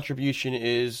his contribution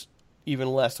is even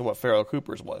less than what Farrell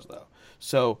Cooper's was, though.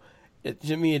 So,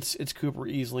 to me, it's Cooper,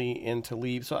 Easley, and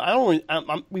Talib. So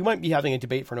we might be having a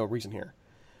debate for no reason here,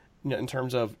 in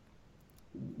terms of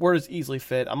where does Easley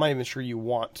fit. I'm not even sure you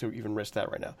want to even risk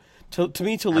that right now. To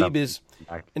me, Talib is,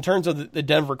 in terms of the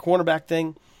Denver cornerback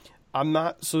thing, I'm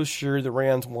not so sure the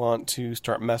Rams want to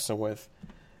start messing with.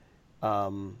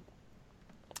 What's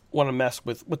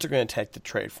it going to take to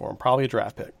trade for him? Probably a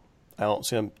draft pick. I don't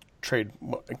see them trade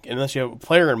unless you have a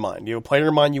player in mind. Do you have a player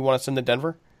in mind you want to send to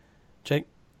Denver, Jake?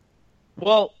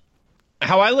 Well,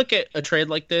 how I look at a trade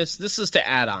like this is to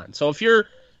add on. So if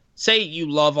say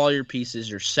you love all your pieces,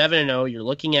 you're 7-0, you're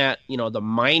looking at the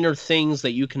minor things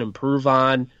that you can improve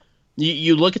on.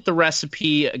 You look at the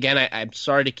recipe again. I'm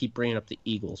sorry to keep bringing up the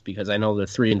Eagles because I know they're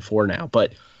 3-4 now,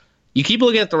 but. You keep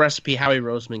looking at the recipe Howie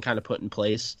Roseman kind of put in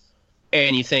place,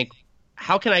 and you think,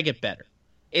 how can I get better?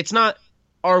 It's not,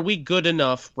 are we good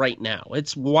enough right now?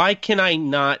 It's, why can I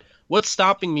not, what's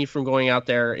stopping me from going out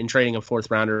there and trading a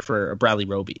 4th rounder for a Bradley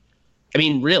Roby? I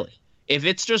mean, really, if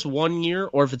it's just 1 year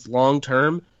or if it's long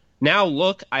term, now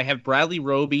look, I have Bradley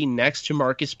Roby next to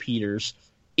Marcus Peters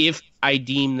if I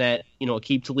deem that,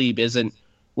 Aqib Talib isn't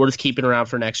worth keeping around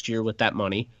for next year with that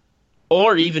money.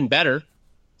 Or even better,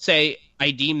 say, I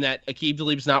deem that Aqib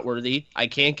Talib's not worthy. I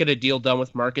can't get a deal done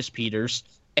with Marcus Peters.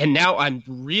 And now I'm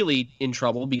really in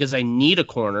trouble because I need a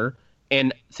corner.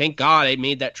 And thank God I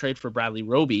made that trade for Bradley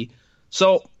Roby.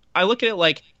 So I look at it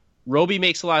like Roby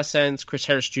makes a lot of sense. Chris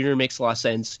Harris Jr. makes a lot of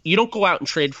sense. You don't go out and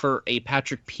trade for a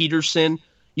Patrick Peterson.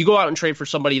 You go out and trade for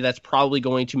somebody that's probably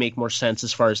going to make more sense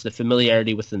as far as the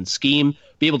familiarity within the scheme,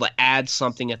 be able to add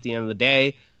something at the end of the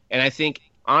day. And I think,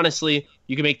 honestly,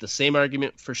 you can make the same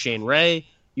argument for Shane Ray.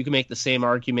 You can make the same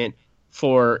argument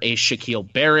for a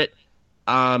Shaquille Barrett.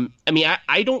 I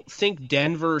don't think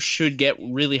Denver should get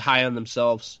really high on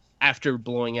themselves after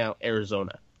blowing out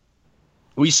Arizona.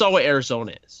 We saw what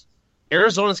Arizona is.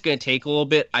 Arizona's going to take a little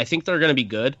bit. I think they're going to be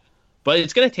good, but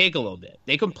it's going to take a little bit.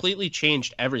 They completely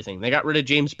changed everything. They got rid of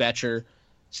James Betcher.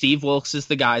 Steve Wilkes is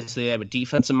the guy, so they have a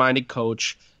defensive-minded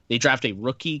coach. They draft a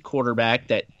rookie quarterback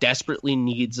that desperately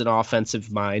needs an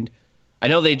offensive mind. I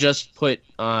know they just put,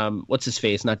 what's his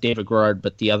face? Not David Garrard,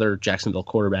 but the other Jacksonville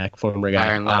quarterback, former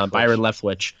guy, Byron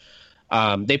Leftwich.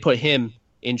 They put him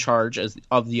in charge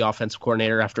of the offensive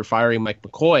coordinator after firing Mike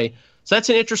McCoy. So that's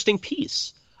an interesting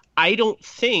piece. I don't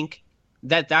think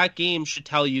that game should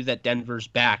tell you that Denver's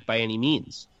back by any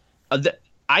means. I think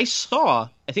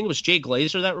it was Jay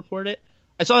Glazer that reported it.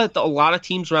 I saw that a lot of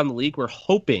teams around the league were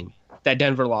hoping that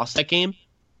Denver lost that game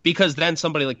because then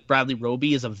somebody like Bradley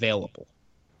Roby is available.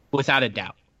 Without a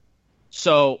doubt.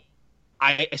 So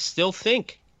I still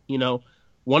think,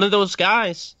 one of those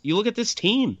guys, you look at this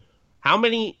team, how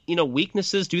many,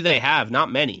 weaknesses do they have?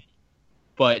 Not many.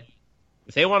 But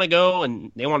if they want to go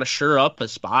and they want to shore up a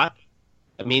spot,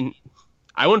 I mean,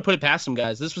 I wouldn't put it past them,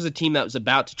 guys. This was a team that was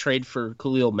about to trade for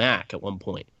Khalil Mack at one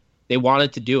point. They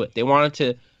wanted to do it. They wanted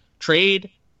to trade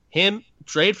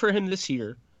for him this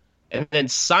year, and then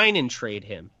sign and trade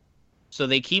him. So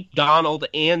they keep Donald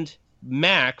and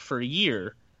Mack for a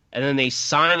year, and then they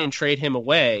sign and trade him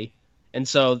away. And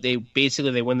so they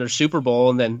win their Super Bowl,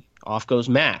 and then off goes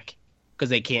Mack because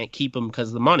they can't keep him because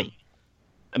of the money.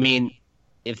 I mean,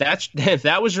 if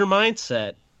that was your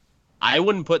mindset, I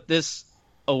wouldn't put this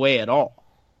away at all.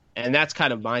 And that's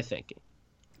kind of my thinking.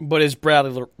 But is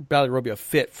Bradley Roby a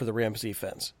fit for the Rams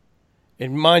defense?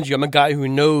 And mind you, I'm a guy who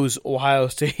knows Ohio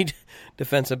State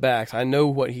defensive backs. I know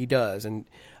what he does, and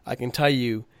I can tell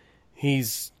you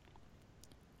he's,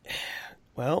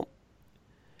 well,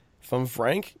 if I'm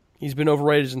frank, he's been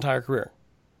overrated his entire career.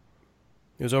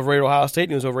 He was overrated at Ohio State,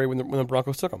 and he was overrated when the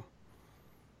Broncos took him.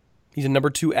 He's a number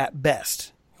 2 at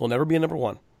best. He'll never be a number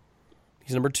 1.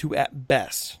 He's a number 2 at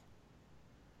best.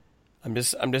 I'm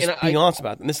just being honest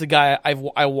about it. And this is a guy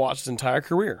I watched his entire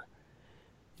career.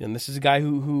 And this is a guy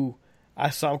who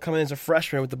I saw him come in as a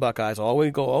freshman with the Buckeyes all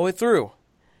the way through.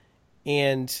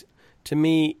 And to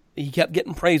me, he kept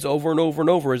getting praised over and over and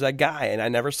over as that guy, and I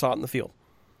never saw it in the field.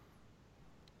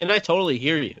 And I totally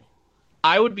hear you.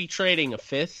 I would be trading a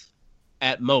 5th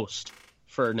at most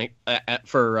for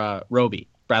Roby,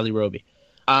 Bradley Roby.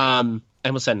 I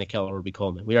almost said Nickel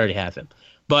Roby-Coleman. We already have him.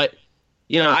 But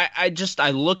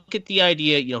I look at the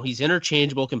idea, he's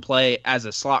interchangeable, can play as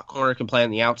a slot corner, can play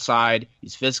on the outside.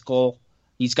 He's physical.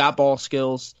 He's got ball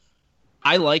skills.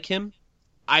 I like him.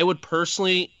 I would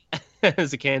personally,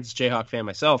 as a Kansas Jayhawk fan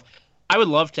myself, I would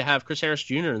love to have Chris Harris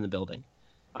Jr. in the building.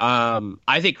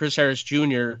 I think Chris Harris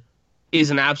Jr.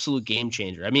 is an absolute game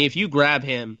changer. I mean, if you grab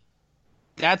him,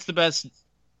 that's the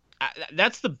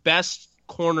best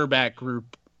cornerback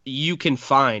group you can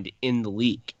find in the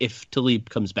league if Talib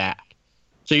comes back.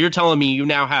 So you're telling me you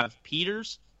now have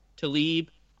Peters, Talib,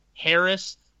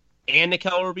 Harris, and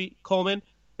Nickel Roby-Coleman,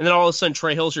 and then all of a sudden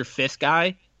Troy Hill's your 5th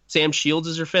guy, Sam Shields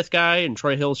is your 5th guy, and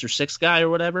Troy Hill's your 6th guy or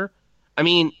whatever. I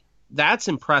mean, that's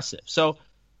impressive. So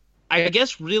I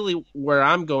guess really where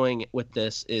I'm going with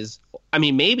this is, I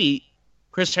mean, maybe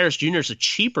Chris Harris Jr. is a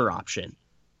cheaper option,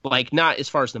 like not as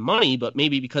far as the money, but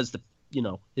maybe because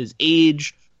his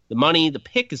age, the money, the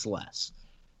pick is less.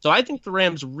 So I think the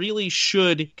Rams really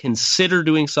should consider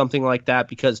doing something like that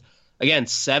because, again,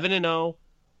 7-0,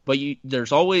 but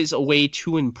there's always a way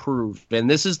to improve. And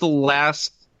this is the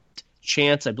last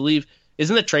chance, I believe.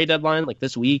 Isn't the trade deadline like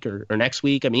this week or next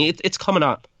week? I mean, it's coming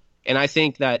up. And I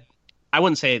think that I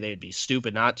wouldn't say they'd be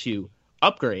stupid not to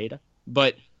upgrade,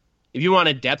 but if you want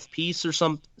a depth piece or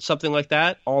something like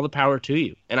that, all the power to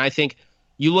you. And I think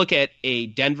you look at a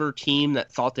Denver team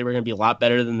that thought they were going to be a lot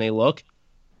better than they look,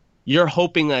 you're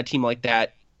hoping that a team like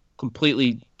that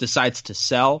completely decides to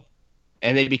sell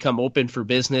and they become open for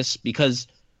business because,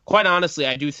 quite honestly,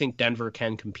 I do think Denver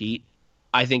can compete.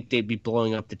 I think they'd be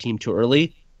blowing up the team too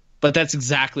early, but that's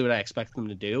exactly what I expect them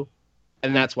to do.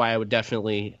 And that's why I would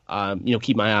definitely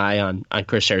keep my eye on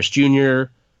Chris Harris Jr.,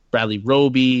 Bradley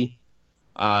Roby,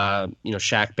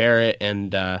 Shaq Barrett,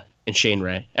 and Shane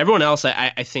Ray. Everyone else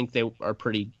I think they are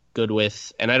pretty good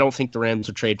with, and I don't think the Rams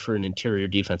would trade for an interior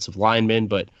defensive lineman,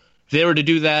 but if they were to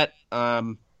do that,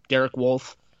 Derek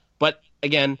Wolfe. But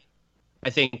again, I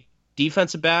think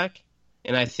defensive back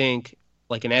and I think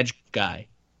like an edge guy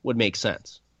would make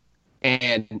sense.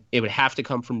 And it would have to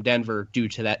come from Denver due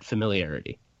to that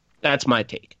familiarity. That's my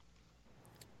take.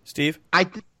 Steve? I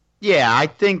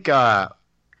think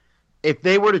if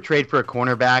they were to trade for a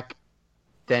cornerback,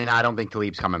 then I don't think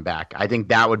Talib's coming back. I think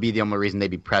that would be the only reason they'd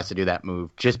be pressed to do that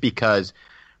move, just because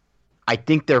I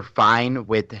think they're fine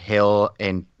with Hill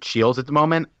and Shields at the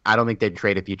moment. I don't think they'd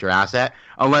trade a future asset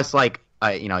unless,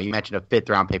 you mentioned a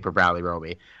 5th-round pick for Bradley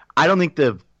Roby. I don't think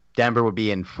the Denver would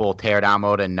be in full teardown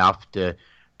mode enough to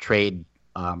trade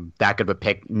that good of a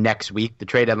pick next week. The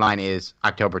trade deadline is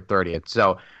October 30th.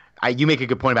 So you make a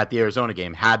good point about the Arizona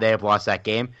game. Had they have lost that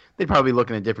game, they'd probably look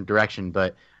in a different direction.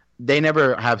 But they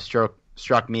never have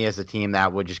struck me as a team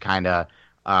that would just kind of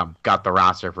got the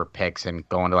roster for picks and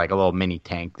go into like a little mini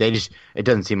tank. It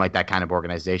doesn't seem like that kind of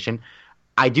organization.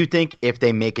 I do think if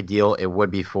they make a deal, it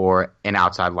would be for an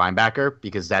outside linebacker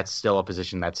because that's still a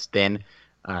position that's thin.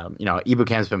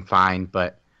 Ibukam's been fine,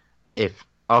 but if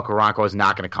Okoronkwo is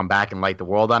not going to come back and light the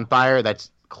world on fire,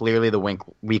 that's clearly the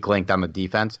weak link on the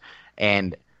defense.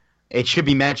 And it should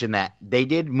be mentioned that they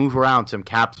did move around some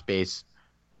cap space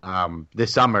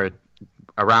this summer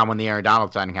around when the Aaron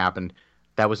Donald signing happened.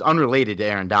 that was unrelated to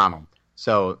Aaron Donald.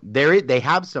 So they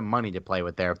have some money to play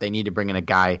with there if they need to bring in a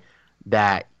guy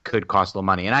that could cost a little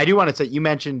money. And I do want to say, you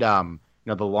mentioned the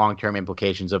long-term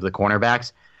implications of the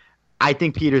cornerbacks. I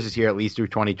think Peters is here at least through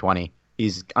 2020.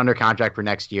 He's under contract for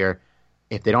next year.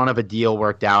 If they don't have a deal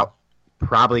worked out,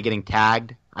 probably getting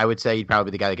tagged. I would say he'd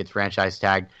probably be the guy that gets franchise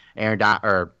tagged.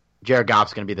 Jared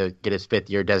Goff's going to get his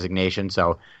 5th-year designation,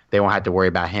 so they won't have to worry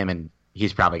about him, and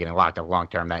he's probably getting locked up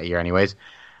long-term that year anyways.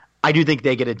 I do think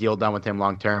they get a deal done with him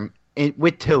long-term.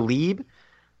 With Talib,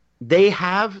 they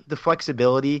have the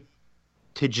flexibility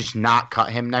to just not cut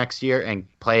him next year and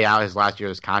play out his last year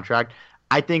of his contract.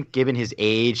 I think given his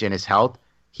age and his health,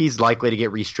 he's likely to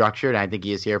get restructured, and I think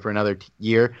he is here for another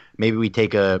year. Maybe we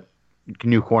take a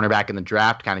new cornerback in the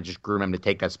draft, kind of just groom him to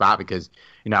take that spot because,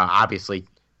 obviously,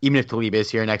 even if Talib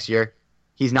is here next year,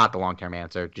 he's not the long-term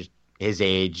answer. Just his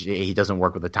age, he doesn't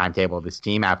work with the timetable of this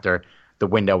team after the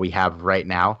window we have right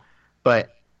now.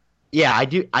 But, yeah,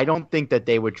 I don't think that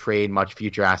they would trade much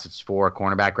future assets for a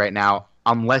cornerback right now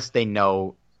unless they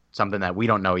know something that we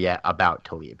don't know yet about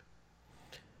Talib.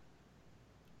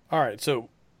 All right, so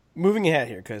moving ahead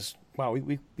here, because, wow,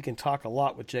 we can talk a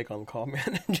lot with Jake on the call,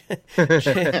 man.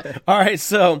 All right,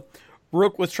 so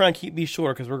Rook was trying to keep these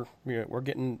short because we're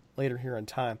getting later here on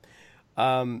time.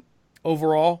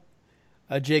 Overall,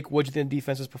 Jake, what did you think of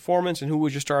defense's performance, and who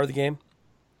was your star of the game?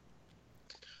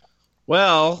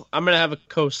 Well, I'm going to have a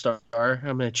co-star.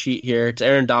 I'm going to cheat here. It's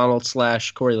Aaron Donald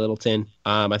 / Corey Littleton.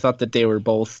 I thought that they were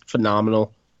both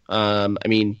phenomenal.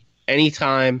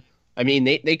 Anytime.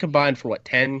 They combined for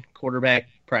 10 quarterback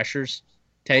pressures,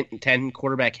 10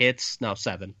 quarterback hits. No,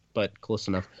 7, but close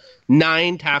enough.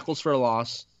 9 tackles for a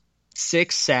loss,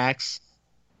 6 sacks.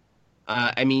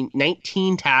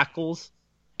 19 tackles.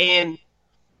 And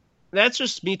that's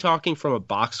just me talking from a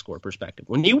box score perspective.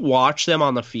 When you watch them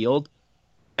on the field,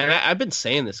 and I've been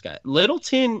saying this guy,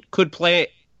 Littleton could play,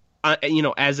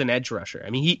 as an edge rusher.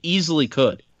 He easily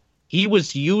could. He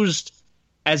was used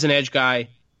as an edge guy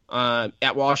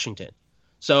at Washington.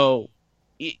 So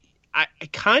I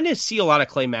kind of see a lot of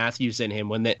Clay Matthews in him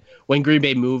when Green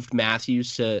Bay moved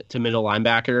Matthews to middle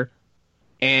linebacker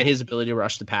and his ability to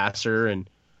rush the passer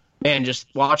and just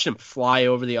watching him fly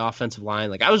over the offensive line.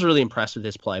 Like, I was really impressed with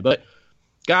his play. But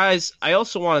guys, I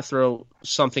also want to throw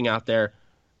something out there.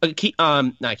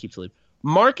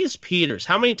 Marcus Peters.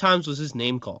 How many times was his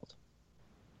name called?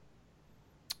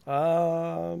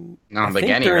 I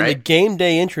think during the game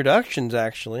day introductions,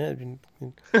 actually. On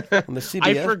the CBS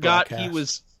I forgot broadcast. He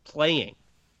was playing.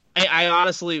 I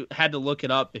honestly had to look it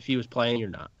up if he was playing or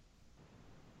not.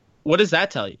 What does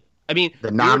that tell you? The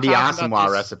Nnamdi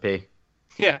Asomugha recipe.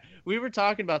 Yeah, we were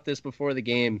talking about this before the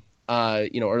game,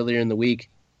 earlier in the week.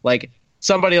 Like,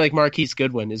 somebody like Marquise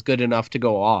Goodwin is good enough to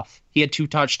go off. He had 2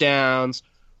 touchdowns,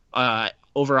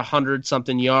 over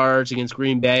 100-something yards against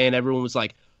Green Bay, and everyone was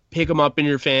like, pick him up in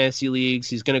your fantasy leagues.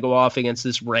 He's going to go off against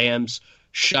this Rams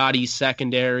shoddy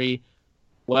secondary.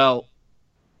 Well,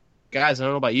 guys, I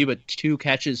don't know about you, but 2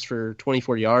 catches for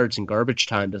 24 yards in garbage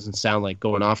time doesn't sound like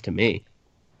going off to me.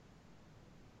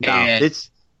 No,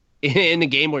 it's in the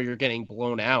game where you're getting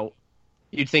blown out,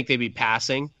 you'd think they'd be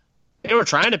passing. They were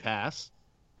trying to pass.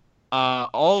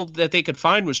 All that they could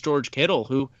find was George Kittle,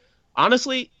 who,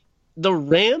 honestly, the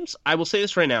Rams, I will say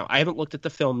this right now, I haven't looked at the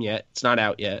film yet. It's not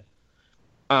out yet.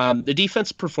 The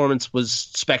defense performance was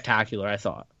spectacular, I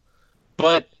thought.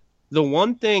 But the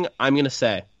one thing I'm going to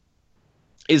say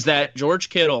is that George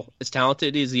Kittle, as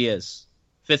talented as he is,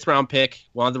 5th-round pick,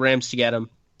 wanted the Rams to get him.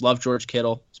 Love George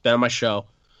Kittle. It's been on my show.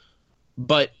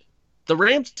 But the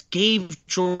Rams gave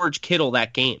George Kittle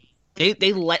that game.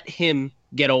 They let him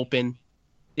get open.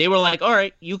 They were like, all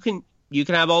right, you can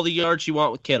have all the yards you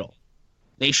want with Kittle.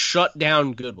 They shut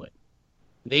down Goodwin.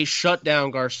 They shut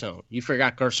down Garcon. You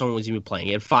forgot Garcon was even playing.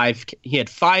 He had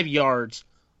 5 yards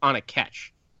on a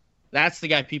catch. That's the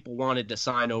guy people wanted to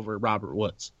sign over Robert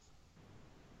Woods.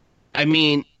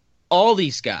 All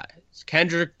these guys.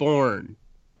 Kendrick Bourne,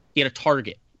 he had a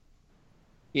target.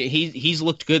 He's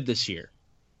looked good this year.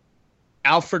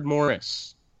 Alfred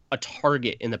Morris, a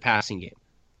target in the passing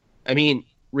game.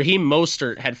 Raheem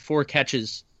Mostert had 4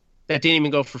 catches that didn't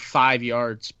even go for 5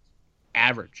 yards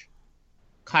average.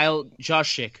 Kyle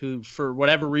Juszczyk, who, for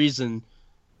whatever reason,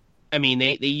 they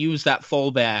use that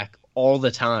fullback all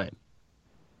the time.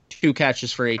 2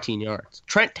 catches for 18 yards.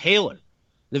 Trent Taylor,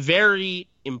 the very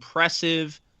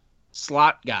impressive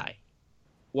slot guy,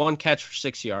 1 catch for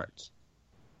 6 yards.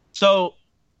 So,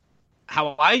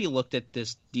 how I looked at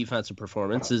this defensive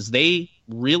performance is they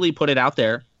really put it out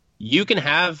there. You can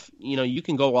you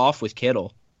can go off with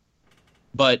Kittle.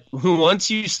 But once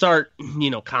you start,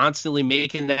 constantly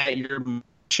making that your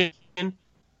mission,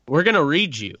 we're going to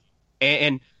read you.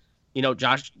 And you know,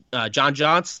 John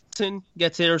Johnson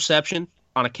gets an interception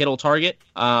on a Kittle target.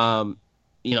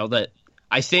 You know, that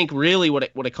I think really what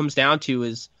it comes down to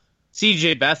is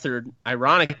C.J. Beathard,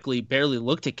 ironically, barely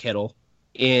looked at Kittle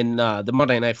in the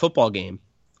Monday Night Football game,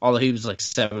 although he was like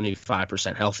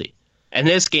 75% healthy. And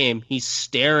this game, he's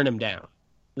staring him down.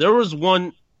 There was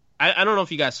one, I don't know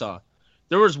if you guys saw,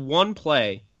 there was one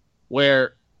play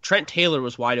where Trent Taylor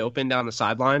was wide open down the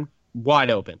sideline, wide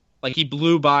open. Like he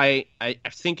blew by, I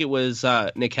think it was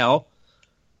Nickel,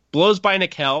 blows by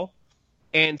Nickel,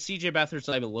 and C.J. Beathard's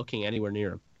not even looking anywhere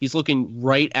near him. He's looking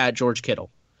right at George Kittle.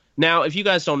 Now, if you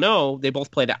guys don't know, they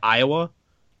both played at Iowa,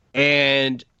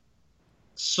 and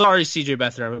sorry, C.J.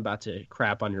 Beathard, I'm about to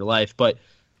crap on your life, but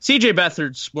C.J.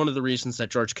 Beathard's one of the reasons that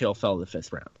George Kittle fell to the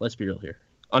 5th round. Let's be real here.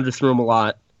 Underthrew him a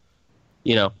lot,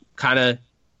 you know, kind of,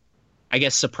 I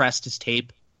guess, suppressed his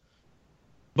tape.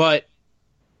 But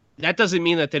that doesn't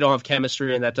mean that they don't have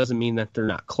chemistry, and that doesn't mean that they're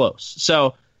not close.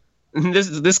 So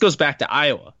this goes back to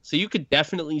Iowa. So you could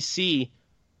definitely see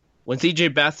when C.J.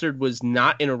 Beathard was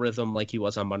not in a rhythm like he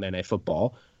was on Monday Night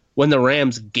Football, when the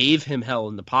Rams gave him hell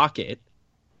in the pocket,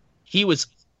 he was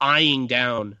eyeing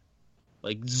down,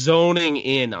 like zoning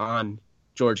in on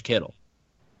George Kittle.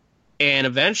 And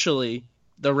eventually,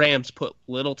 the Rams put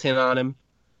Littleton on him.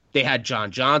 They had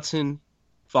John Johnson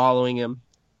following him.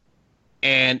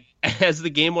 And as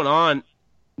the game went on,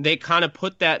 they kind of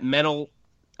put that mental,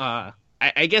 I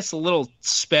guess a little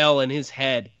spell in his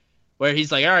head where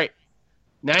he's like, all right,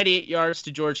 98 yards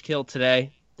to George Kittle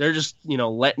today. They're just, you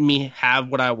know, letting me have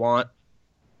what I want.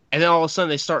 And then all of a sudden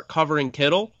they start covering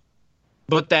Kittle.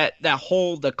 But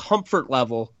the comfort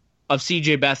level of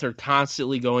C.J. Beathard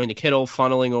constantly going to Kittle,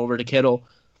 funneling over to Kittle,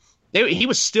 he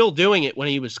was still doing it when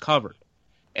he was covered.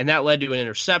 And that led to an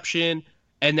interception.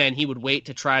 And then he would wait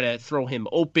to try to throw him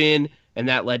open. And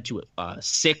that led to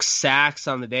 6 sacks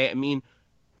on the day. I mean,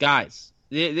 guys,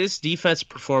 this defense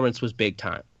performance was big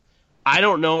time. I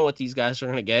don't know what these guys are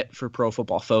going to get for Pro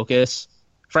Football Focus.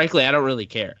 Frankly, I don't really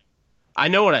care. I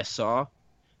know what I saw.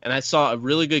 And I saw a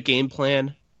really good game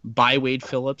plan by Wade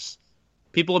Phillips.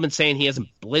 People have been saying he hasn't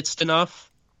blitzed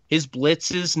enough. His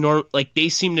blitzes, they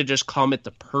seem to just come at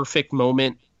the perfect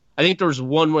moment. I think there was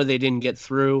one where they didn't get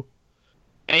through.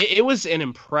 It was an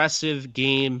impressive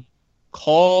game.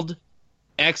 Called,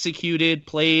 executed,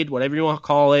 played, whatever you want to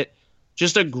call it.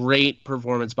 Just a great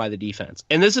performance by the defense.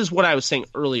 And this is what I was saying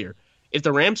earlier. If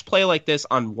the Rams play like this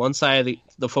on one side of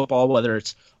the football, whether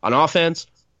it's on offense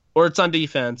or it's on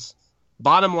defense,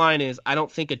 bottom line is I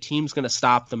don't think a team's going to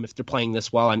stop them if they're playing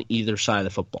this well on either side of the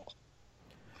football.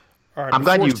 All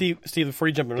right, Steve, before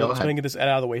you jump in, let's go ahead and get this out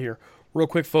of the way here. Real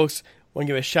quick, folks, I want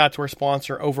to give a shout out to our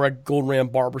sponsor over at Golden Ram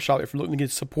Barbershop. If you're looking to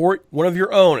get support one of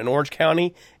your own in Orange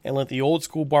County and let the old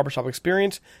school barbershop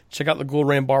experience, check out the Golden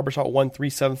Ram Barbershop at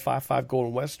 13755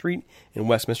 Golden West Street in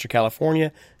Westminster,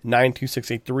 California,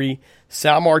 92683.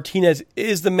 Sal Martinez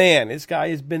is the man. This guy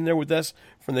has been there with us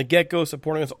from the get-go,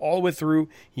 supporting us all the way through.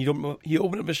 He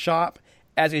opened up a shop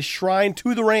as a shrine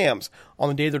to the Rams on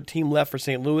the day their team left for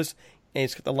St. Louis, and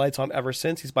he's got the lights on ever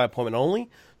since. He's by appointment only,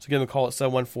 so give him a call at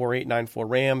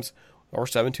 714-894-RAMS or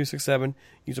 7267.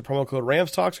 Use the promo code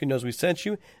RAMSTALK so he knows we sent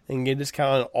you and get a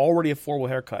discount on an already affordable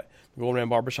haircut. The Golden Ram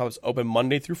Barbershop is open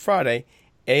Monday through Friday,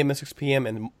 8 a.m. to 6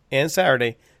 p.m. and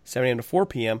Saturday, 7 a.m. to 4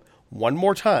 p.m. One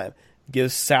more time,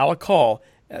 give Sal a call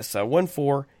at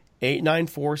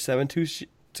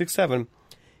 714-894-7267.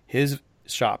 His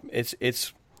shop.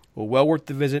 It's well worth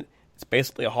the visit. It's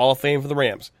basically a Hall of Fame for the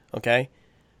Rams, okay?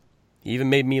 He even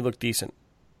made me look decent.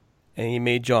 And he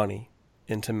made Johnny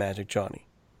into Magic Johnny.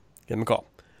 Give him a call.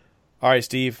 All right,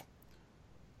 Steve.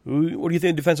 What do you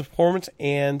think of defensive performance,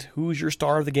 and who's your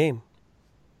star of the game?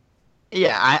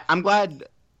 Yeah, I'm glad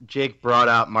Jake brought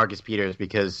up Marcus Peters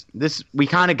because we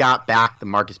kind of got back the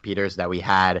Marcus Peters that we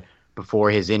had before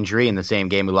his injury in the same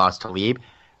game we lost to Talib.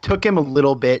 Took him a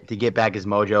little bit to get back his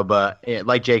mojo, but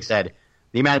like Jake said,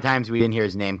 the amount of times we didn't hear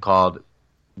his name called,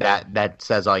 that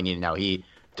says all you need to know. He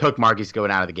took Marcus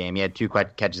going out of the game. He had 2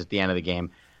 catches at the end of the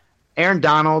game. Aaron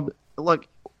Donald, look,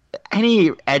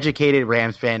 any educated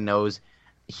Rams fan knows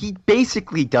he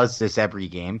basically does this every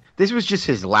game. This was just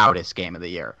his loudest game of the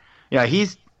year. You know,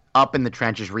 he's up in the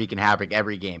trenches wreaking havoc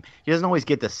every game. He doesn't always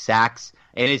get the sacks,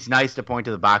 and it's nice to point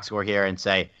to the box score here and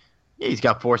say, yeah, he's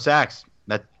got 4 sacks.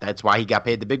 That's why he got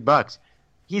paid the big bucks.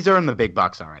 He's earned the big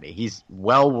bucks already. He's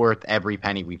well worth every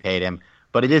penny we paid him,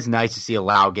 but it is nice to see a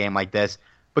loud game like this.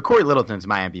 But Corey Littleton's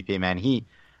my MVP, man.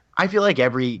 I feel like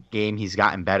every game he's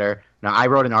gotten better. Now, I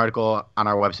wrote an article on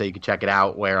our website, you can check it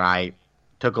out, where I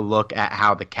took a look at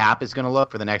how the cap is going to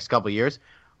look for the next couple of years.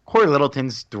 Corey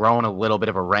Littleton's thrown a little bit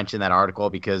of a wrench in that article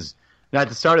because at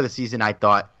the start of the season, I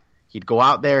thought he'd go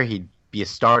out there, he'd be a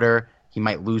starter, he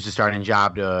might lose the starting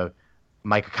job to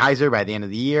Micah Kaiser by the end of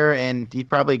the year, and he'd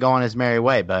probably go on his merry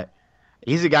way. But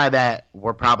he's a guy that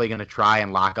we're probably going to try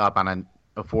and lock up on an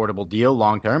affordable deal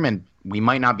long term, and we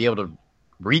might not be able to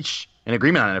reach an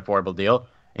agreement on an affordable deal,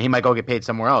 and he might go get paid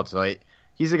somewhere else. So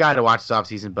he's a guy to watch this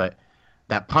offseason, but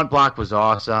that punt block was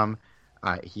awesome.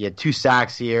 He had 2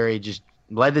 sacks here. He just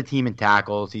led the team in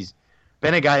tackles. He's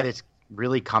been a guy that's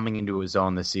really coming into his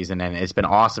own this season, and it's been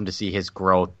awesome to see his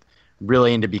growth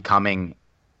really into becoming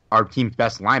our team's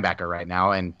best linebacker right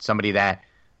now, and somebody that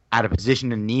at a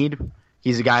position in need,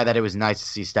 he's a guy that it was nice to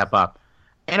see step up.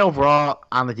 And overall,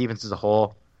 on the defense as a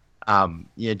whole,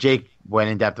 Jake went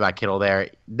in depth about Kittle there.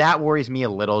 That worries me a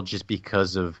little just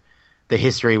because of the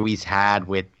history we've had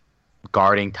with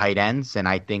guarding tight ends, and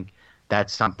I think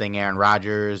that's something Aaron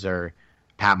Rodgers or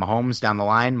Pat Mahomes down the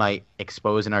line might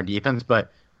expose in our defense.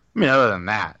 But, I mean, other than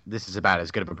that, this is about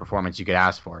as good of a performance you could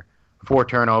ask for. 4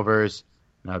 turnovers,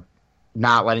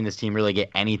 not letting this team really get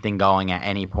anything going at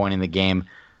any point in the game.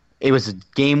 It was a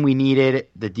game we needed.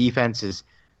 The defense is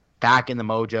back in the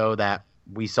mojo that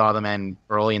we saw them in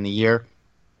early in the year.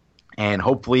 And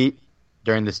hopefully,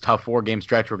 during this tough 4-game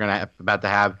stretch we're about to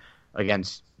have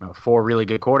against 4 really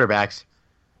good quarterbacks,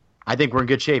 I think we're in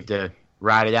good shape to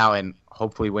ride it out and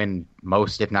hopefully win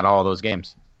most, if not all, of those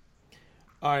games.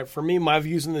 All right, for me, my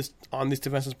views on this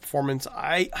defensive performance,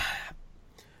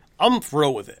 I'm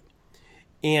thrilled with it.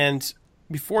 And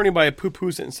before anybody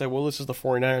poo-poos it and said, well, this is the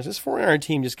 49ers, this 49er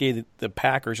team just gave the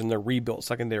Packers and their rebuilt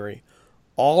secondary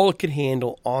all it could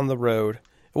handle on the road.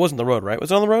 It wasn't the road, right?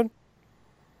 Was it on the road?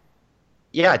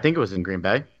 Yeah, I think it was in Green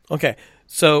Bay. Okay,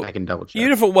 so I can double check.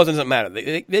 Even if it wasn't, it doesn't matter.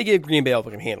 They gave Green Bay all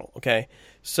they can handle, okay?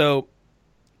 So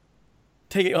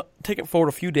take it forward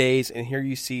a few days, and here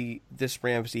you see this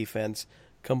Rams defense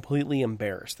completely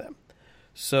embarrass them.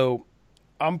 So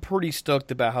I'm pretty stoked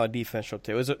about how the defense showed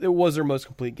today. It was their most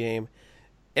complete game.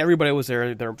 Everybody was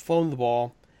there. They're flowing the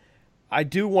ball. I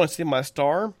do want to see my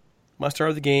star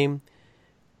of the game.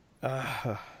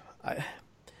 It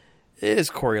is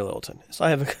Corey Littleton. It's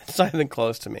not even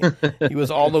close to me. He was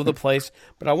all over the place.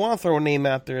 But I want to throw a name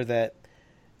out there that,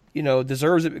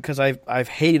 deserves it because I've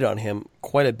hated on him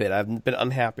quite a bit. I've been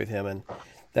unhappy with him, and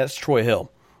that's Troy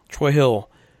Hill. Troy Hill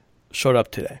showed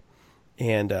up today,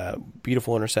 and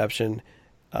beautiful interception,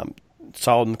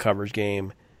 solid in the coverage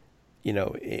game.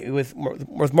 With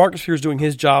Marcus Peters doing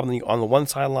his job on the one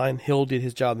sideline, Hill did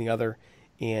his job on the other,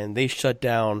 and they shut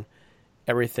down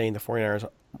everything the 49ers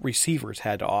receivers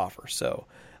had to offer. So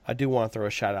I do want to throw a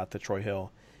shout out to Troy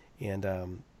Hill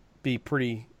and be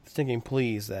pretty stinking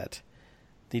pleased that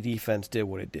the defense did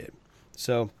what it did.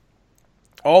 So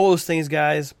all those things,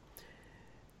 guys,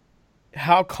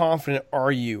 how confident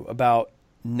are you about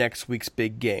next week's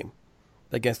big game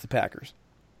against the Packers?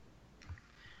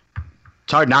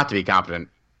 It's hard not to be confident.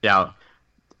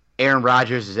 Aaron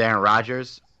Rodgers is Aaron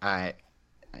Rodgers.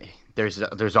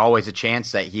 There's always a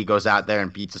chance that he goes out there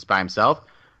and beats us by himself.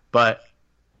 But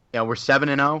we're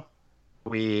 7-0.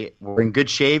 We're in good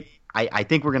shape. I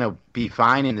think we're gonna be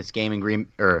fine in this game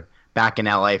back in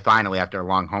LA finally after a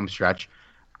long home stretch.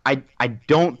 I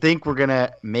don't think we're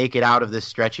gonna make it out of this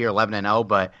stretch here 11-0,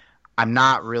 but I'm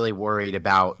not really worried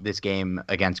about this game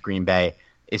against Green Bay,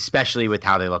 especially with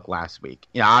how they looked last week.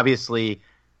 Obviously,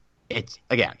 it's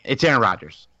Aaron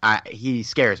Rodgers. He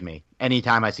scares me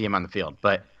anytime I see him on the field,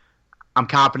 but I'm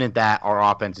confident that our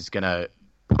offense is going to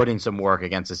put in some work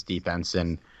against this defense,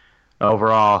 and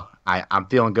overall, I'm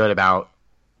feeling good about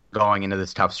going into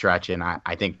this tough stretch, and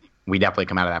I think we definitely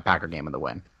come out of that Packer game with a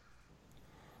win.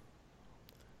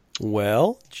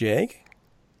 Well, Jake?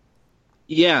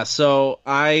 Yeah, so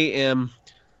I am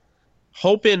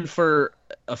hoping for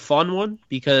a fun one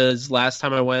because last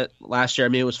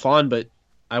year, it was fun, but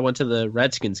I went to the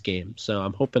Redskins game, so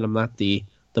I'm hoping I'm not the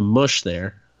mush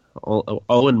there.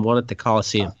 0-1 at the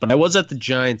Coliseum, but I was at the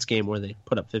Giants game where they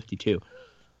put up 52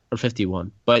 or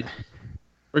 51. But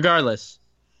regardless,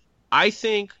 I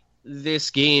think this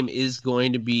game is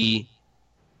going to be.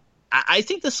 I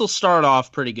think this will start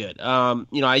off pretty good.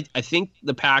 I think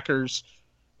the Packers,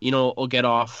 will get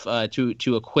off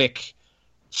to a quick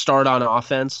start on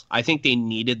offense. I think they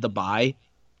needed the bye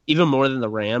even more than the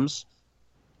Rams.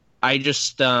 I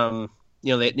just, they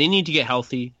need to get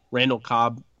healthy. Randall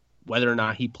Cobb, whether or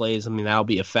not he plays, that'll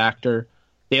be a factor.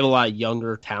 They have a lot of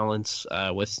younger talents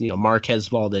with, Marquez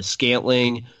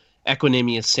Valdes-Scantling,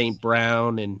 Equanimeous St.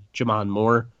 Brown, and Jamon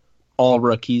Moore, all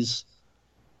rookies.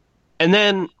 And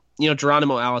then,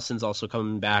 Geronimo Allison's also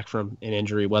coming back from an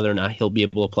injury. Whether or not he'll be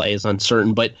able to play is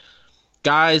uncertain. But,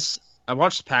 guys, I've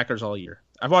watched the Packers all year.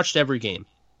 I've watched every game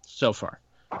so far.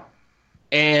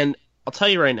 And I'll tell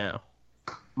you right now,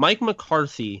 Mike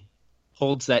McCarthy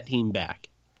holds that team back.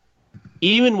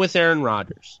 Even with Aaron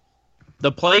Rodgers,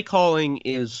 the play calling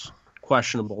is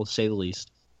questionable, to say the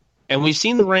least. And we've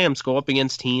seen the Rams go up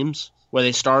against teams where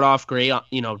they start off great,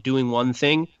 doing one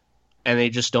thing, and they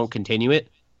just don't continue it.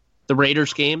 The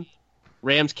Raiders game,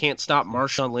 Rams can't stop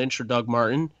Marshawn Lynch or Doug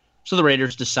Martin, so the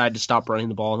Raiders decide to stop running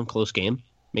the ball in a close game.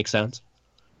 Makes sense.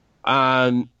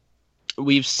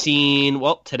 We've seen,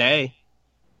 today,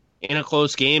 in a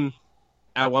close game,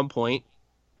 at one point,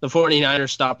 the 49ers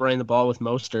stop running the ball with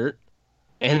Mostert,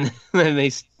 and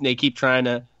then they keep trying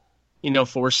to,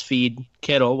 force feed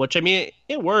Kittle, which, it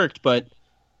worked, but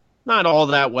not all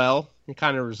that well. It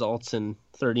kind of results in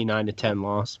 39-10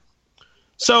 loss.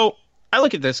 So I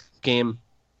look at this game.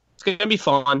 It's going to be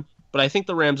fun, but I think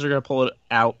the Rams are going to pull it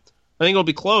out. I think it'll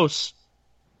be close,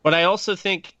 but I also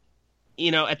think,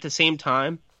 at the same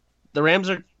time, the Rams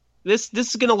are this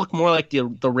is going to look more like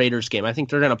the Raiders game. I think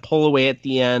they're going to pull away at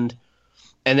the end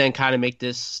and then kind of make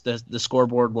this the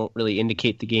scoreboard won't really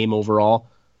indicate the game overall.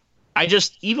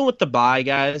 Even with the bye,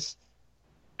 guys,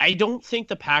 I don't think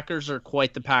the Packers are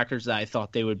quite the Packers that I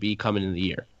thought they would be coming into the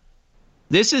year.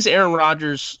 This is Aaron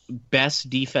Rodgers' best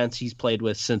defense he's played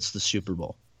with since the Super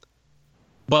Bowl.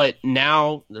 But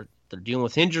now they're dealing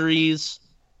with injuries,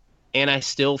 and I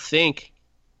still think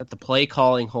that the play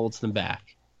calling holds them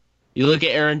back. You look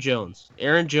at Aaron Jones.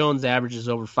 Aaron Jones averages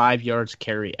over 5 yards a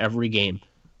carry every game.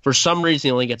 For some reason,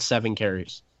 he only gets 7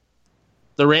 carries.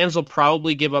 The Rams will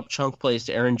probably give up chunk plays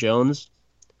to Aaron Jones,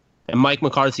 and Mike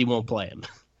McCarthy won't play him.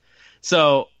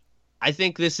 So I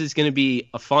think this is going to be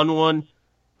a fun one.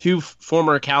 2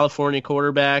 former California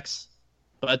quarterbacks.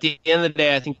 But at the end of the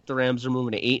day, I think the Rams are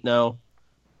moving to 8-0.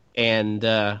 And,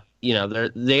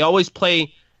 they always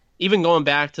play, even going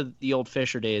back to the old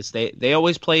Fisher days, they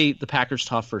always play the Packers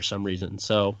tough for some reason.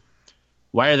 So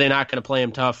why are they not going to play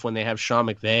them tough when they have Sean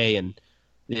McVay and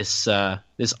this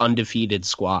undefeated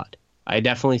squad? I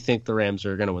definitely think the Rams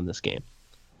are going to win this game.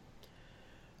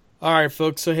 All right,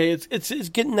 folks. So, hey, it's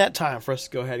getting that time for us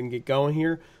to go ahead and get going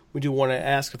here. We do want to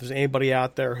ask if there's anybody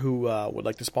out there who would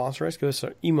like to sponsor us. Give us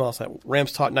an email us at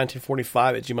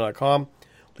ramstalk1945@gmail.com.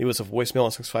 Leave us a voicemail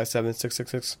on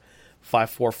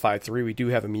 657-666-5453. We do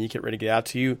have a media kit ready to get out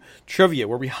to you. Trivia.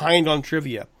 We're behind on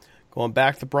trivia. Going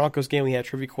back to the Broncos game, we had a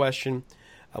trivia question.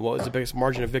 What was the biggest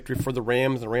margin of victory for the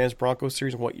Rams, the Rams-Broncos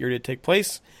series, and what year did it take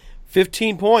place?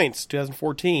 15 points,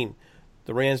 2014.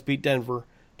 The Rams beat Denver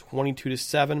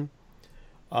 22-7.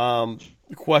 The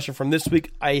question from this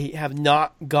week, I have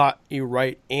not got a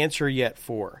right answer yet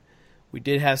for. We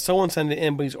did have someone send it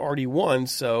in, but he's already won,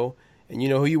 so, and you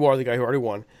know who you are, the guy who already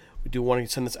won. We do want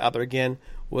to send this out there again.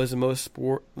 Was the most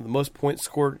points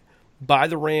scored by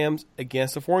the Rams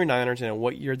against the 49ers, and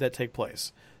what year did that take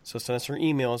place? So send us your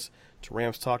emails to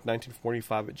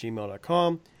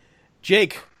ramstalk1945@gmail.com.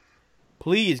 Jake,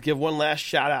 please give one last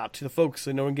shout-out to the folks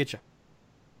so no one get you.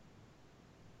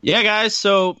 Yeah, guys,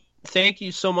 so thank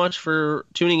you so much for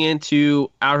tuning in to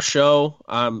our show.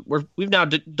 We've now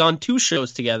done 2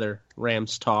 shows together,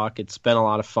 Rams Talk. It's been a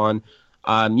lot of fun.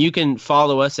 You can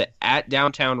follow us at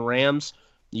Downtown Rams.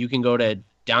 You can go to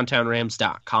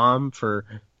downtownrams.com for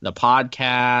the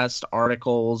podcast,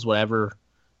 articles, whatever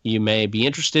you may be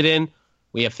interested in.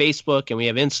 We have Facebook and we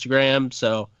have Instagram,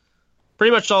 so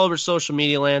pretty much all over social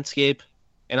media landscape.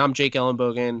 And I'm Jake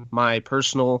Ellenbogen. My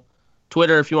personal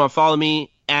Twitter, if you want to follow me,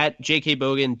 at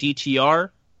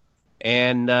JKBoganDTR.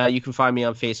 And you can find me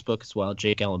on Facebook as well,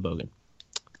 Jake Ellenbogen.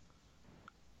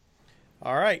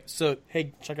 All right. So,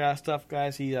 hey, check out our stuff,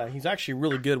 guys. He's actually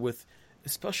really good with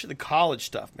especially the college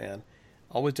stuff, man.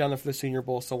 Always down there for the Senior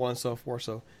Bowl, so on and so forth.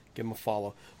 So give him a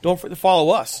follow. Don't forget to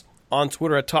follow us on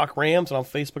Twitter at Talk Rams and on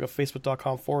Facebook at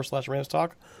facebook.com/Rams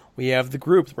Talk. We have the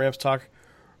group, the Rams Talk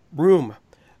Room.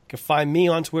 You can find me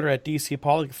on Twitter at DC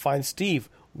Apollo. You can find Steve.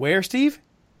 Where, Steve?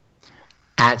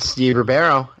 At Steve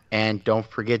Ribeiro. And don't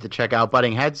forget to check out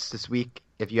Butting Heads this week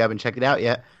if you haven't checked it out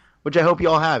yet, which I hope you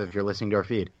all have if you're listening to our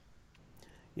feed.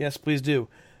 Yes, please do.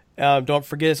 Don't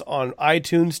forget it's on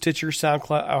iTunes, Stitcher,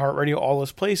 SoundCloud, iHeartRadio, all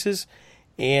those places.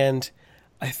 And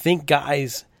I think,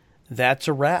 guys, that's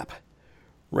a wrap.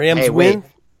 Rams win.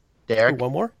 Derek?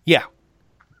 One more? Yeah.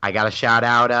 I got to shout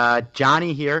out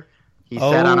Johnny here. He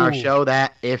said on our show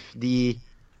that if the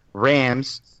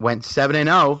Rams went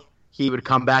 7-0, he would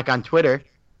come back on Twitter,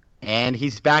 and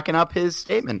he's backing up his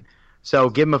statement. So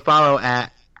give him a follow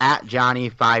at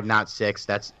Johnny5not6.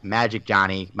 That's Magic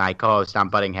Johnny, my co-host on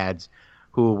Butting Heads,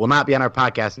 who will not be on our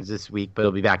podcast this week, but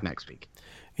he'll be back next week.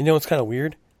 You know what's kind of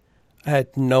weird? I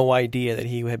had no idea that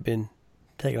he had been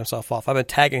taking himself off. I've been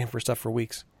tagging him for stuff for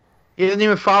weeks. He doesn't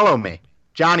even follow me.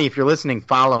 Johnny, if you're listening,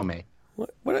 follow me.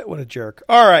 What a jerk.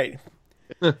 All right.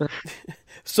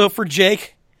 So for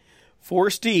Jake, for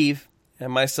Steve,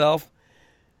 and myself,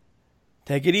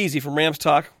 take it easy from Rams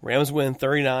Talk. Rams win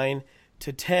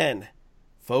 39-10.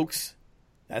 Folks,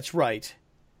 that's right.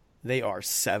 They are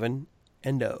 7-0.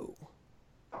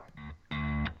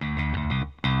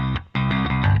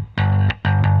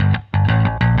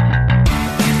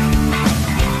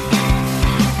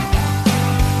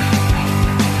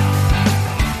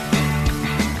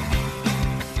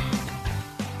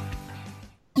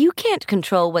 You can't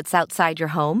control what's outside your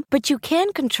home, but you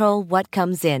can control what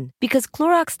comes in. Because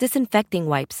Clorox disinfecting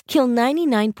wipes kill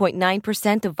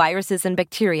 99.9% of viruses and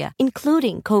bacteria,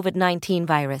 including COVID-19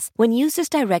 virus, when used as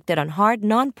directed on hard,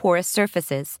 non-porous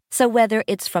surfaces. So whether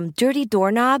it's from dirty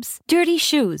doorknobs, dirty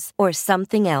shoes, or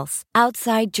something else,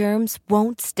 outside germs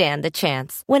won't stand a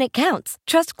chance. When it counts,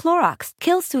 trust Clorox.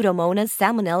 Kill Pseudomonas,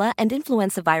 Salmonella, and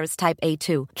influenza virus type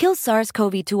A2. Kill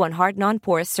SARS-CoV-2 on hard,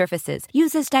 non-porous surfaces.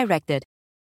 Use as directed.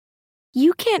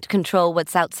 You can't control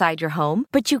what's outside your home,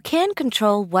 but you can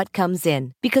control what comes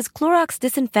in. Because Clorox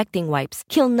disinfecting wipes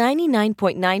kill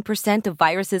 99.9% of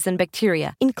viruses and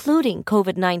bacteria, including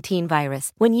COVID-19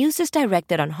 virus, when used as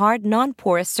directed on hard,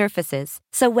 non-porous surfaces.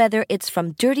 So whether it's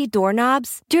from dirty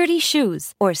doorknobs, dirty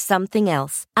shoes, or something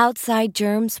else, outside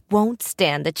germs won't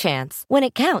stand a chance. When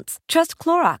it counts, trust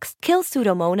Clorox. Kill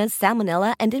Pseudomonas,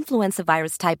 Salmonella, and influenza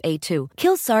virus type A2.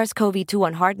 Kill SARS-CoV-2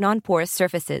 on hard, non-porous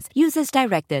surfaces. Use as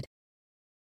directed.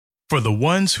 For the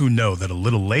ones who know that a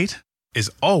little late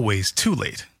is always too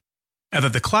late, and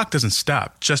that the clock doesn't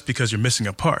stop just because you're missing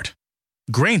a part,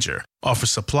 Grainger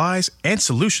offers supplies and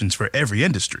solutions for every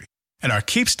industry. And our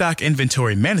Keep Stock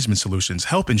inventory management solutions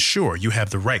help ensure you have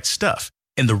the right stuff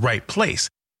in the right place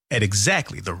at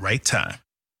exactly the right time.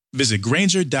 Visit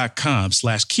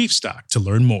Grainger.com/keepstock to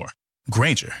learn more.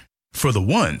 Grainger, for the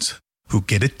ones who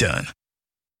get it done.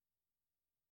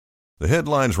 The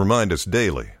headlines remind us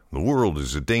daily, the world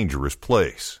is a dangerous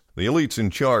place. The elites in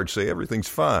charge say everything's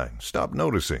fine, stop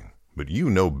noticing. But you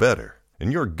know better.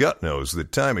 And your gut knows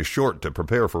that time is short to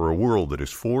prepare for a world that is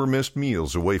 4 missed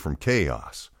meals away from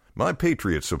chaos. My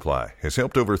Patriot Supply has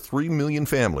helped over 3 million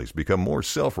families become more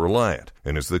self-reliant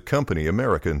and is the company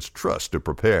Americans trust to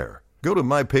prepare. Go to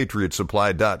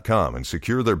MyPatriotSupply.com and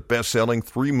secure their best-selling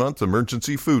 3-month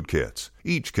emergency food kits.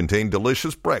 Each contain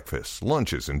delicious breakfasts,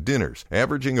 lunches, and dinners,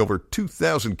 averaging over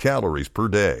 2,000 calories per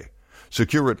day.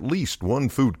 Secure at least one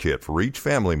food kit for each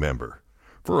family member.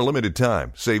 For a limited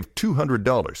time, save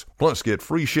 $200, plus get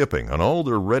free shipping on all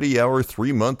their Ready Hour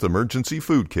 3-month emergency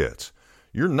food kits.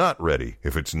 You're not ready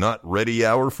if it's not Ready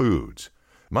Hour Foods.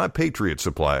 My Patriot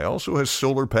Supply also has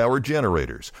solar-powered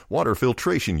generators, water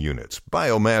filtration units,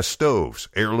 biomass stoves,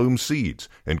 heirloom seeds,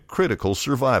 and critical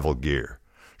survival gear.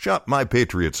 Shop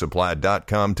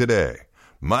MyPatriotSupply.com today.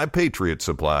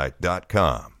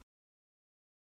 MyPatriotSupply.com.